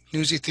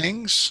 Newsy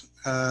things.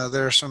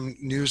 There are some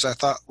news I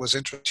thought was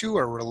interesting too,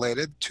 or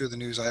related to the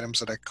news items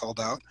that I called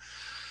out.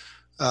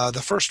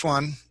 The first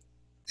one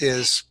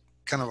is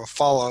kind of a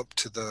follow up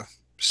to the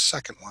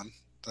second one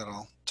that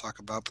I'll talk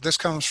about, but this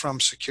comes from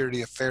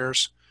Security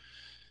Affairs.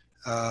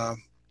 Uh,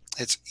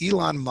 it's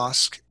Elon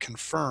Musk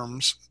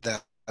confirms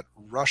that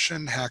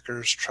Russian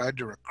hackers tried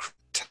to recruit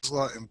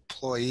Tesla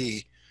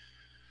employee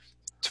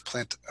to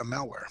plant a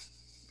malware.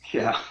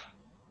 Yeah.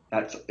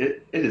 That's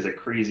it. It is a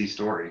crazy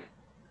story.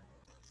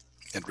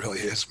 It really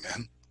is,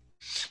 man.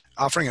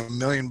 Offering $1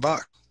 million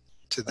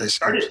to They this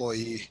started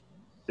employee.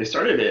 they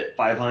started at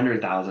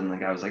 500,000. The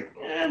guy was like,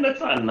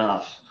 that's not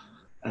enough.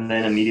 And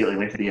then immediately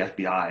went to the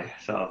FBI.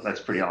 So that's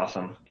pretty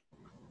awesome.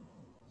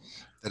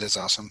 That is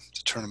awesome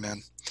to turn him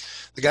in.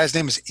 The guy's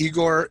name is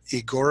Igor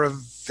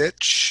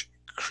Igorovich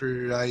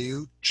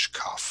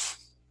Kryuchkov,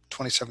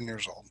 27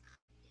 years old.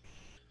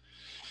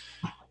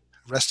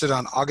 Arrested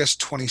on August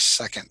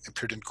 22nd,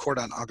 appeared in court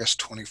on August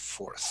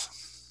 24th.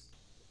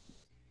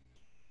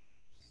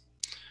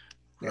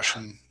 Yeah.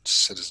 Russian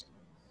citizen.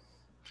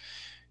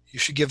 You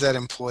should give that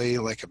employee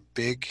like a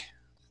big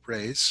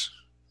raise,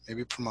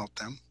 maybe promote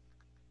them.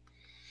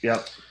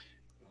 Yep.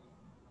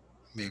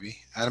 Maybe.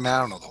 I mean, I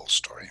don't know the whole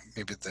story.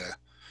 Maybe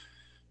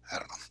I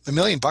don't know. $1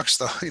 million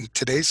though in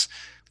today's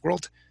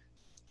world,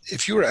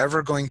 if you were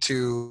ever going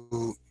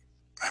to,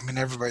 I mean,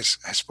 I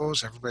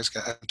suppose everybody's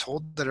got, I'm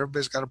told that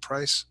everybody's got a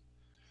price.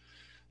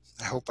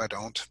 I hope I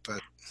don't,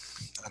 but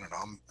I don't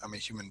know. I'm a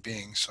human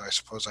being, so I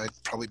suppose I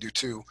probably do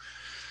too.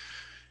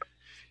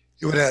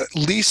 It would at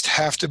least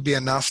have to be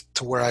enough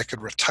to where I could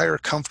retire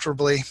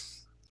comfortably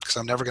because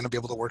I'm never going to be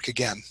able to work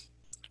again.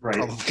 Right.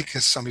 Probably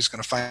because somebody's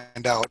going to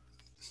find out.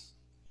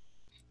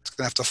 It's going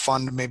to have to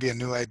fund maybe a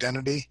new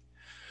identity.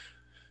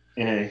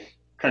 In a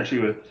country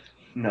with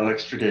no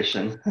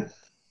extradition. And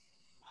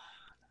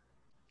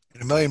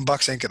 $1 million ain't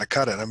going to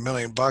cut it. $1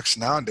 million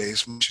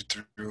nowadays,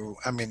 through.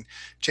 I mean,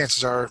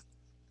 chances are,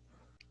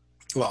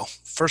 well,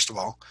 first of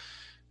all,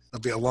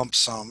 it'll be a lump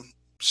sum,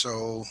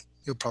 so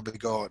you'll probably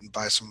go out and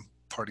buy some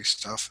party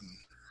stuff and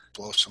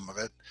blow some of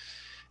it.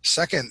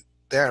 Second,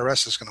 the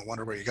IRS is going to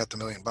wonder where you got the $1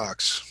 million.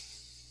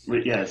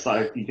 But yeah, it's not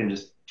like you can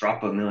just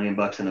drop $1 million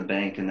in a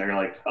bank and they're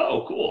like,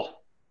 oh,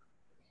 cool.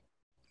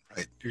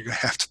 Right? You're going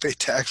to have to pay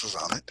taxes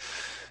on it.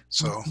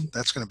 So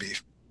that's going to be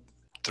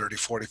 30,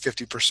 40,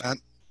 50%.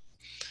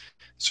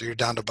 So you're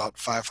down to about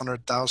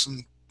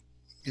 500,000,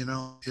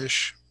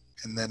 ish.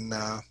 And then,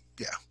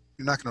 yeah,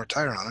 you're not going to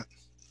retire on it.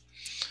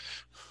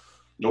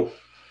 Nope.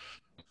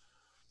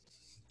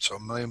 So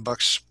 $1 million,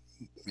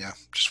 yeah,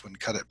 just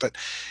wouldn't cut it. But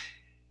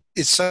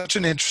it's such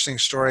an interesting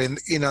story. And,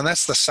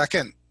 that's the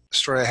second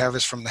story I have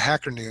is from the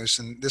Hacker News.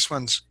 And this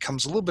one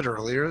comes a little bit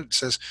earlier. It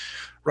says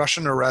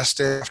Russian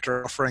arrested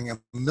after offering $1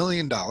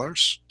 million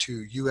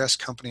to U.S.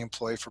 company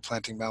employee for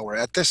planting malware.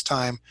 At this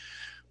time,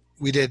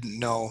 we didn't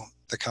know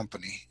the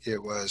company.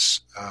 It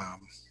was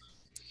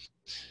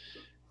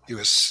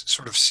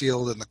sort of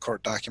sealed in the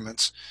court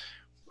documents.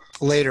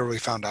 Later, we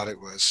found out it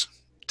was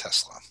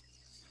Tesla.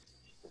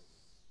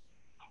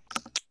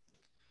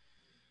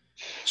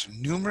 So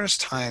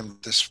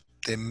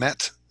they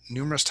met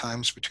numerous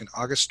times between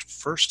August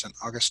 1st and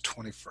August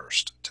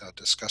 21st to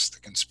discuss the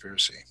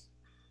conspiracy.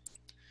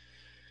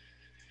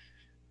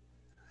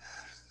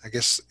 I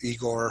guess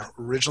Igor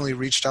originally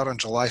reached out on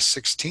July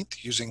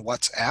 16th using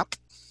WhatsApp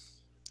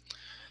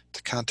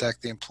to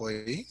contact the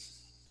employee.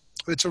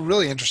 It's a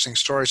really interesting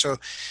story. So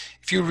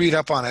if you read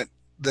up on it,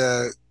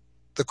 the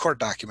court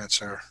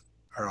documents are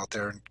out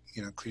there,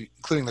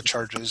 including the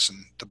charges and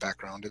the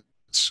background.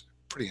 It's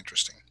pretty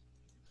interesting.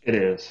 It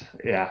is.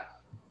 Yeah.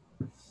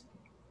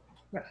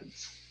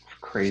 It's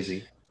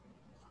crazy.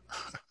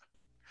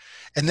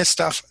 And this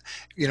stuff,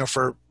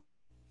 for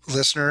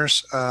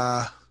listeners,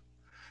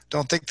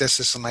 don't think this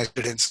is an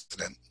isolated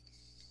incident.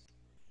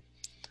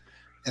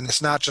 And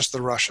it's not just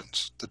the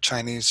Russians. The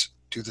Chinese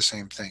do the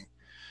same thing.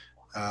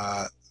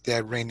 The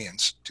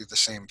Iranians do the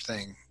same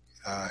thing.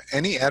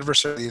 Any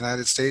adversary of the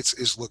United States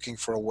is looking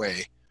for a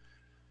way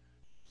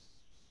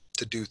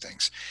to do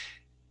things.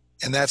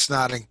 And that's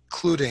not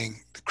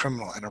including the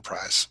criminal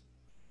enterprise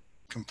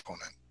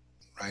component,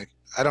 right?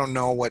 I don't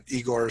know what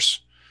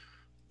Igor's,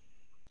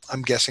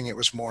 I'm guessing it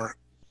was more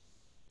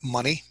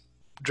money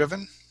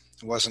driven.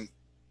 It wasn't.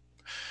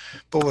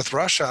 But with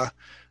Russia,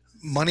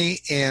 money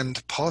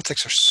and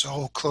politics are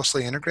so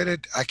closely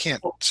integrated, I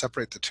can't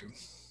separate the two.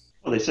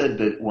 Well, they said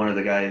that one of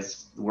the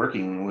guys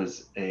working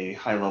was a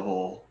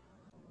high-level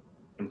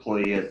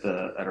employee at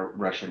a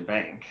Russian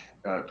bank,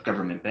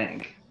 government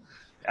bank.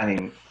 I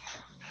mean,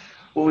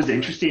 what was Right.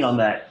 interesting on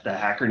that the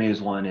Hacker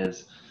News one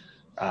is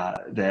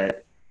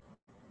that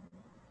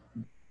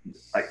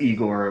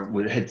Igor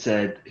had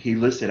said he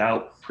listed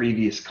out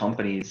previous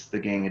companies the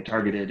gang had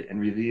targeted and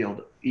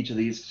revealed each of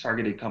these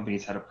targeted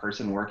companies had a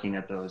person working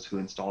at those who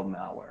installed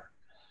malware.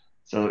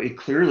 So it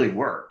clearly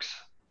works,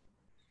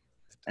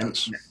 It and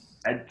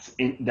does.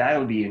 that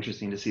would be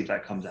interesting to see if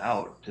that comes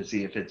out, to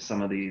see if it's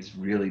some of these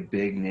really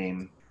big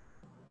name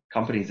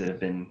companies that have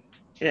been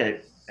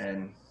hit.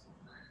 And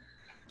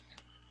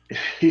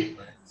Right.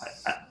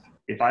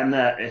 if I'm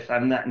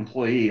that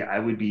employee, I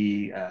would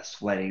be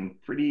sweating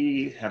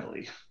pretty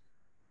heavily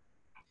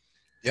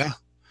Yeah.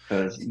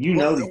 because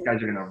Well, these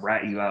guys are going to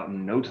rat you out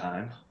in no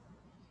time.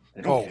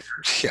 They don't oh, care.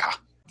 yeah.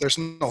 There's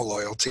no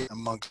loyalty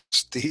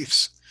amongst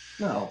thieves.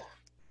 No.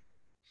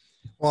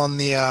 Well, and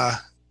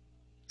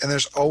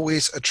there's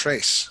always a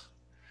trace,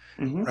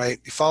 Hmm. right?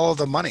 You follow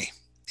the money.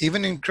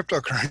 Even in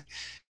cryptocurrency,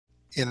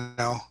 you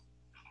know,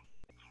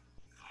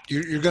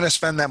 you're going to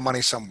spend that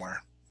money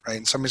somewhere, right?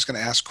 And somebody's going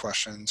to ask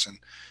questions, and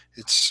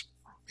it's,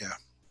 yeah,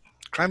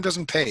 crime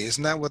doesn't pay.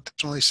 Isn't that what they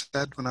originally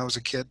said when I was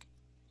a kid?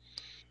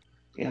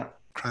 Yeah.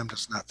 Crime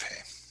does not pay.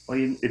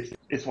 Well,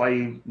 it's why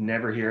you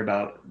never hear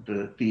about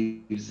the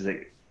thieves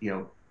that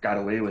got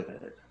away with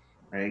it,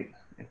 right?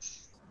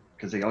 It's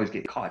because they always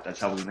get caught. That's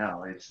how we know.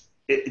 Right.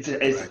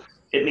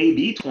 It may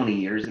be 20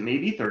 years, it may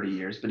be 30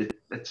 years, but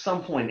at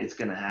some point it's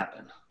going to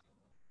happen.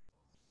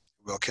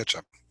 We'll catch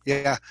up.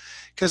 Yeah,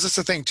 because that's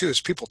the thing too is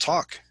people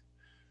talk.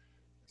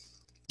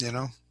 You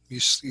know, you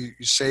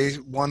say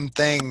one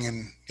thing,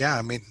 and yeah,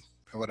 I mean,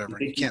 You whatever.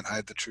 You think can't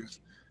hide the truth,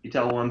 you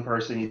tell one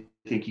person you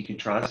think you can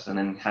trust, and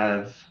then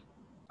have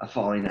a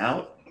falling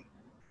out.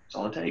 That's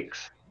all it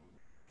takes.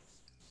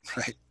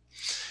 right?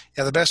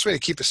 Yeah, the best way to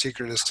keep a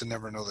secret is to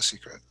never know the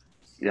secret.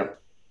 Yep.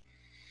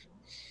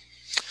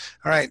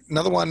 All right,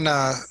 another one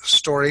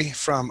story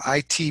from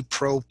IT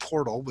Pro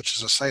Portal, which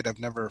is a site I've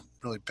never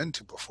really been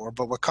to before.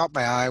 But what caught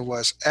my eye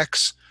was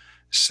ex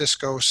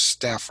Cisco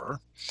staffer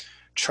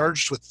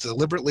charged with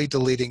deliberately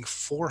deleting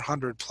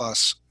 400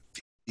 plus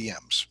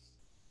VMs.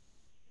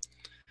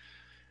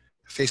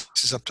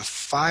 Faces up to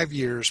 5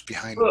 years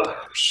behind Ugh.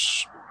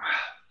 bars.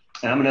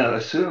 And I'm going to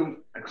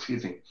assume,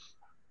 excuse me,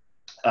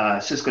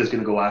 Cisco's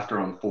going to go after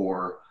him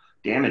for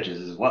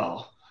damages as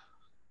well,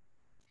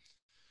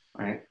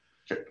 right?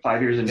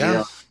 5 years in Yeah,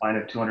 jail, fine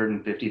of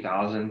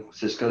 250,000.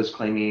 Cisco's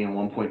claiming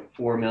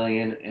 1.4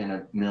 million and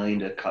a million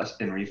to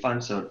in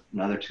refund, so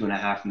another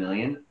 2.5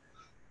 million.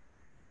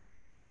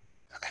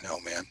 I know,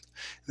 man.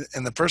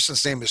 And the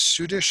person's name is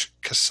Sudish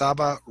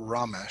Kasaba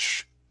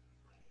Ramesh.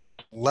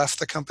 Left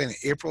the company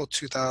in April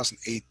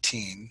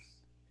 2018.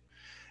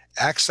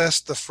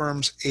 Accessed the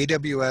firm's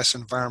AWS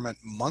environment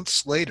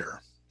months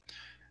later.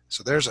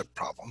 So there's a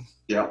problem.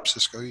 Yep.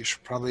 Cisco, you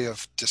should probably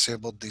have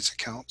disabled these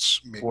accounts,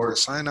 maybe with a Or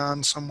sign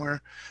on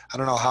somewhere. I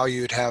don't know how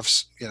you'd have,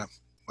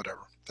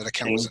 whatever. That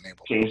account was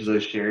enabled. change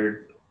those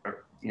shared,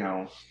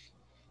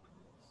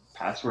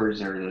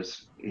 passwords, or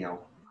those,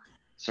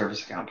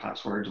 service account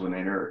passwords when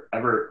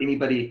ever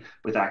anybody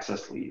with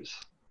access leaves.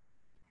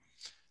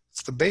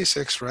 It's the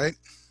basics, right?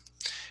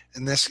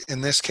 In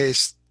this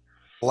case,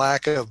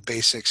 lack of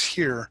basics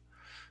here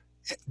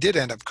did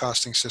end up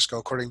costing Cisco,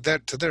 according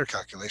to their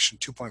calculation,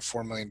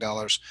 $2.4 million.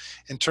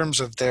 In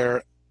terms of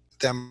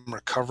them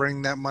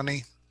recovering that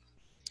money,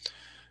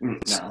 No.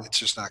 it's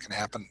just not going to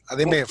happen.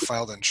 They may Well, have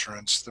filed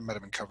insurance that might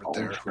have been covered oh,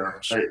 there. Who sure.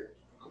 knows? But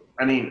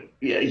I mean,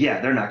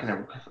 yeah, they're not going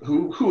to.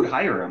 Who would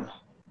hire him,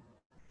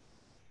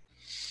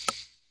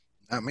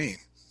 Not me.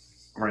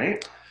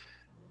 right?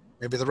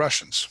 Maybe the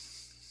Russians.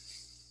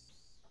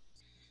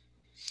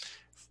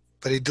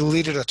 But he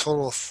deleted a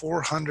total of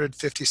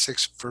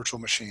 456 virtual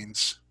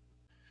machines,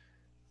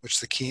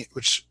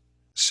 which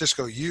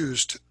Cisco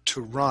used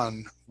to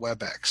run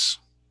WebEx,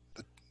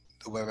 the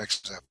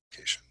WebEx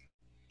application.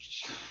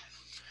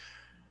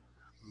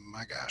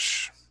 My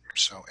gosh.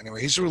 So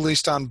anyway, he's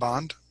released on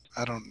bond.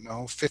 I don't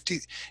know.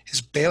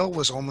 His bail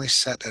was only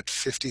set at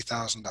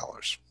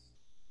 $50,000.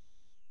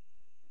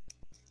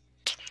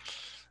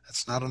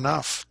 That's not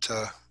enough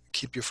to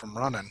keep you from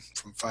running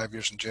from 5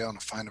 years in jail and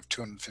a fine of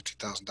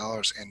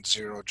 $250,000 and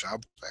zero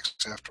job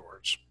effects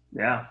afterwards.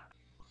 Yeah,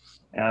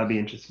 yeah, it'll be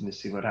interesting to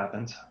see what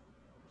happens.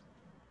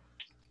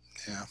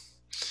 Yeah.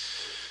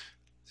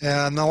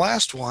 And the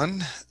last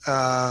one,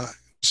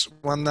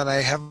 one that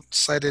I haven't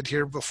cited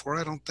here before,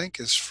 I don't think,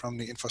 is from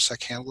the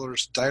InfoSec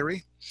Handler's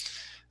Diary,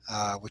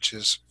 which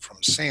is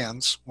from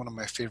SANS, one of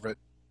my favorite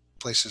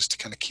places to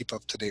kind of keep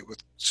up to date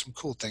with some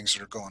cool things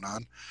that are going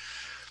on.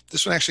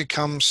 This one actually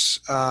comes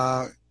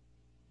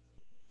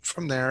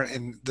from there,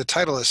 and the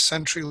title is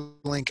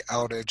CenturyLink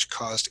Outage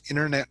Caused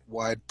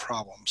Internet-Wide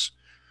Problems.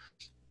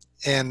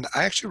 And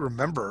I actually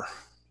remember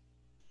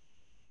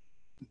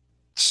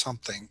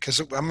something, because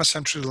I'm a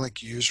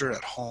CenturyLink user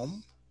at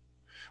home.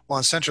 Well,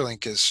 and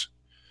CenturyLink is,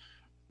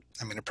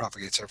 I mean, it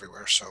propagates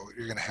everywhere, so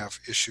you're going to have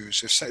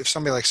issues. If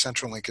somebody like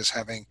CenturyLink is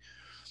having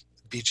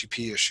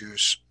BGP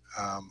issues,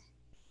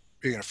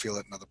 you're going to feel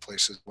it in other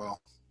places as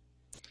well.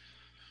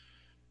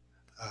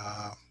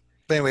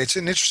 But anyway, it's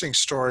an interesting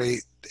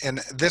story. And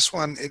this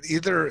one,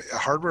 either a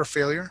hardware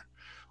failure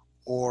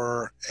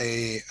or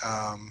a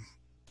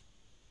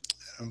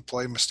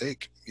employee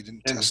mistake. You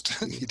didn't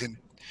test. you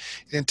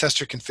didn't test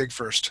your config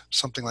first.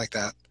 Something like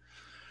that.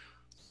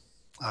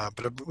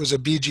 But it was a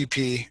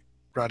BGP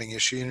routing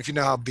issue. And if you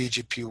know how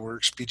BGP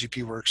works,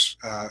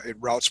 it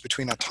routes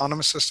between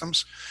autonomous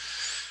systems.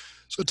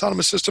 So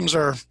autonomous systems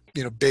are,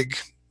 big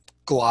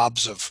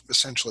globs of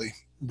essentially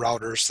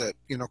routers that,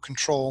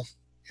 control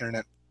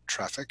internet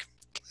traffic.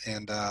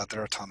 And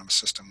their autonomous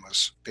system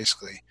was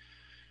basically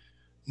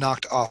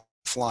knocked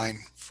offline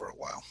for a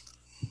while.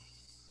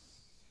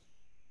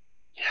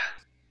 Yeah.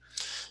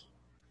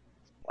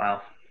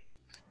 Wow.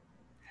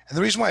 And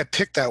the reason why I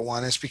picked that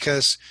one is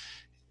because,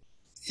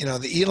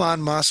 the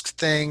Elon Musk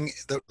thing,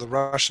 the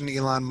Russian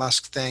Elon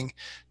Musk thing,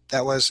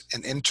 that was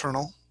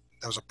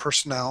a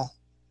personnel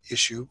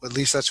issue. At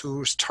least that's who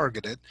was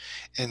targeted.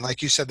 And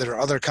like you said, there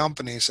are other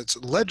companies that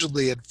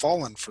allegedly had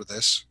fallen for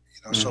this.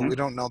 So we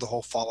don't know the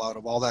whole fallout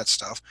of all that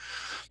stuff.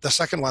 The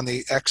second one,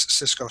 the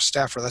ex-Cisco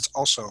staffer, that's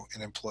also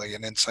an employee,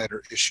 an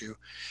insider issue.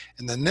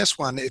 And then this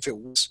one, if it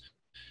was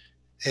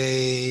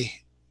a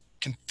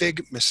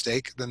config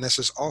mistake, then this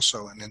is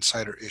also an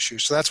insider issue.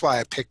 So that's why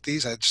I picked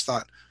these. I just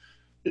thought,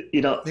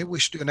 maybe we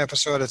should do an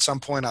episode at some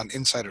point on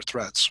insider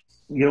threats.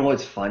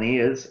 What's funny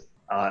is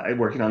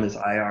working on this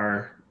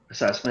IR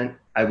assessment,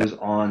 I was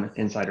on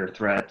insider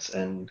threats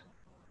and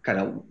kind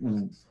of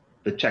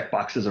the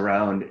checkboxes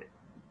around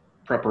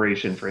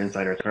preparation for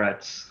insider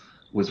threats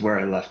was where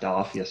I left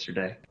off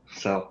yesterday.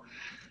 So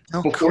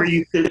before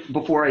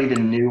I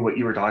even knew what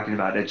you were talking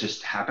about, it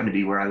just happened to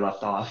be where I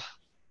left off.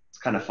 It's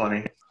kind of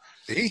funny.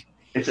 See?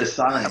 It's a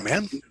sign. Yeah,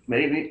 man.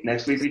 Maybe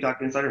next week we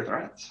talk insider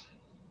threats.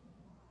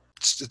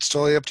 It's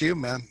totally up to you,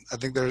 man. I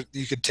think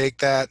you could take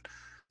that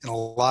in a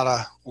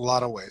lot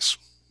of ways.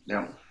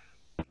 Yeah.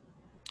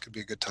 Could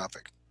be a good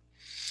topic.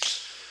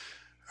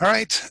 All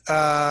right.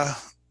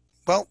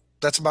 Well,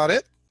 that's about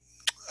it.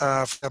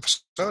 For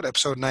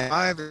episode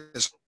 95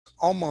 is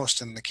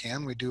almost in the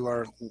can. We do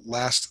our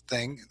last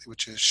thing,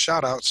 which is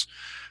shout outs.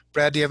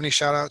 Brad, do you have any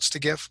shout outs to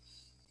give?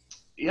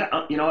 Yeah,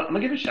 I'm gonna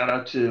give a shout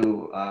out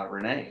to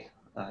Renee.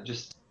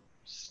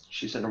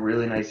 She sent a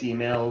really nice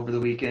email over the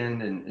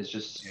weekend and is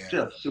just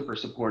super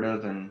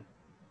supportive, and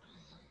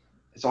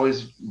it's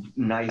always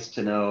nice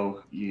to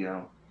know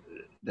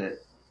that,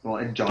 well,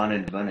 and John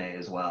and Vinay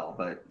as well,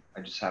 but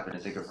I just happened to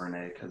think of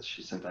Renee because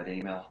she sent that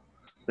email.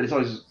 But it's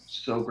always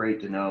so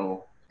great to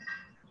know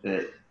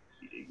that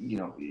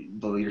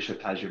the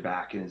leadership has your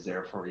back and is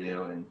there for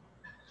you and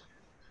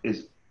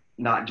is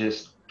not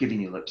just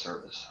giving you lip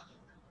service.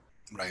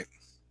 Right.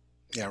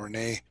 Yeah,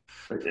 Renee.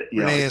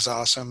 Renee is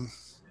awesome.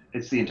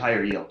 It's the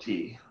entire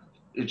ELT.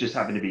 It just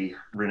happened to be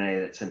Renee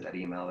that sent that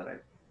email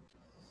that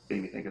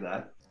made me think of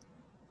that.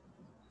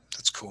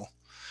 That's cool.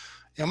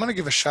 Yeah, I'm going to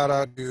give a shout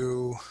out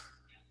to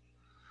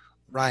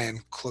Ryan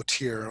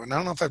Cloutier. And I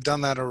don't know if I've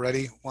done that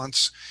already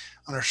once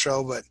on our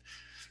show, but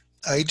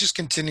he just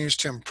continues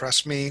to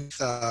impress me.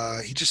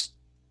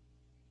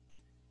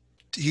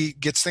 He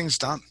gets things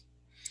done.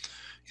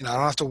 I don't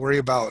have to worry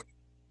about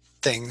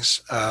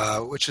things,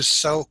 which is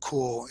so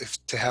cool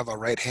to have a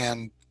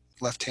right-hand,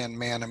 left-hand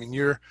man. I mean,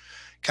 you're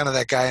kind of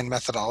that guy in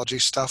methodology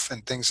stuff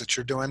and things that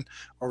you're doing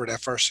over at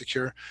FR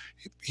Secure.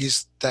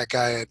 He's that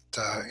guy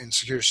in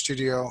Secure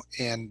Studio,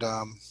 and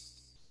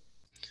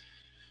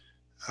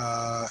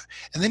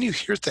then you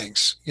hear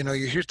things. You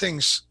hear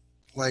things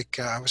like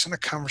I was in a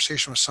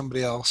conversation with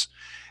somebody else,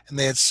 and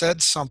they had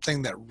said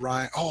something that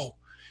Ryan. Oh,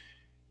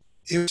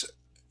 it was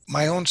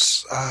my own.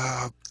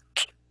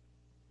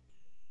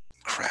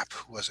 Crap,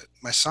 who was it?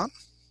 My son,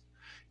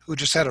 who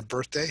just had a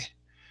birthday,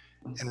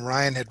 and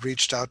Ryan had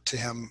reached out to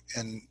him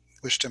and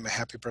wished him a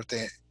happy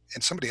birthday,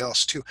 and somebody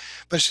else too.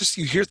 But it's just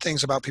you hear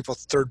things about people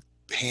third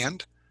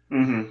hand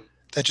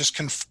that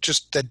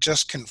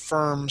just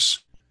confirms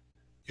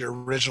your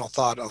original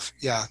thought of,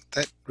 yeah,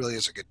 that really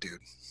is a good dude.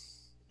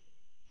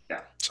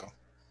 Yeah. So,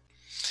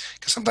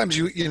 because sometimes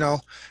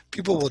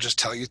people will just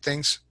tell you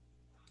things,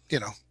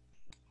 to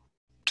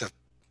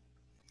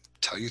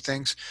tell you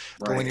things.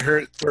 Right. But when you hear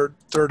it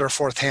third or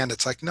fourth hand,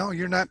 it's like, no,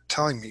 you're not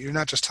telling me. You're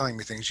not just telling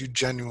me things. You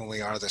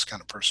genuinely are this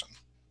kind of person.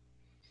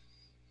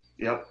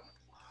 Yep.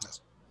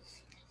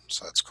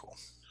 So that's cool.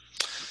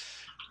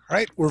 All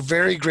right. We're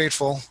very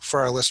grateful for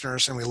our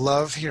listeners, and we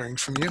love hearing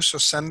from you. So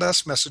send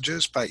us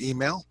messages by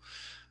email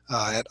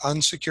at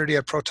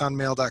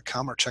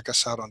unsecurity@protonmail.com, or check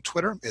us out on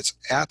Twitter. It's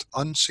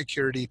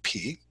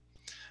 @unsecurityp.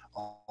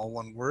 all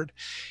one word.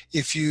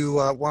 If you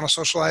want to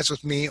socialize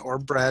with me or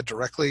Brad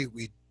directly,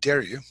 we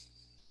dare you.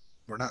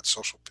 We're not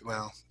social.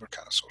 Well, we're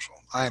kind of social.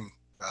 I don't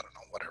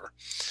know, whatever.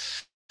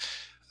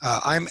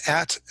 I'm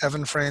at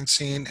Evan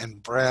Francine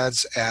and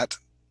Brad's at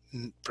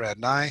Brad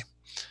Nye.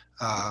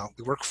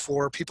 We work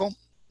for people.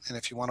 And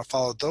if you want to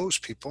follow those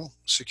people,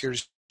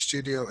 Security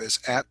Studio is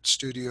at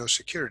Studio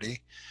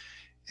Security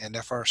and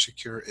FR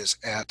Secure is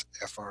at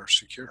FR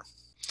Secure.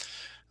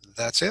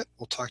 That's it.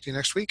 We'll talk to you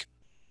next week.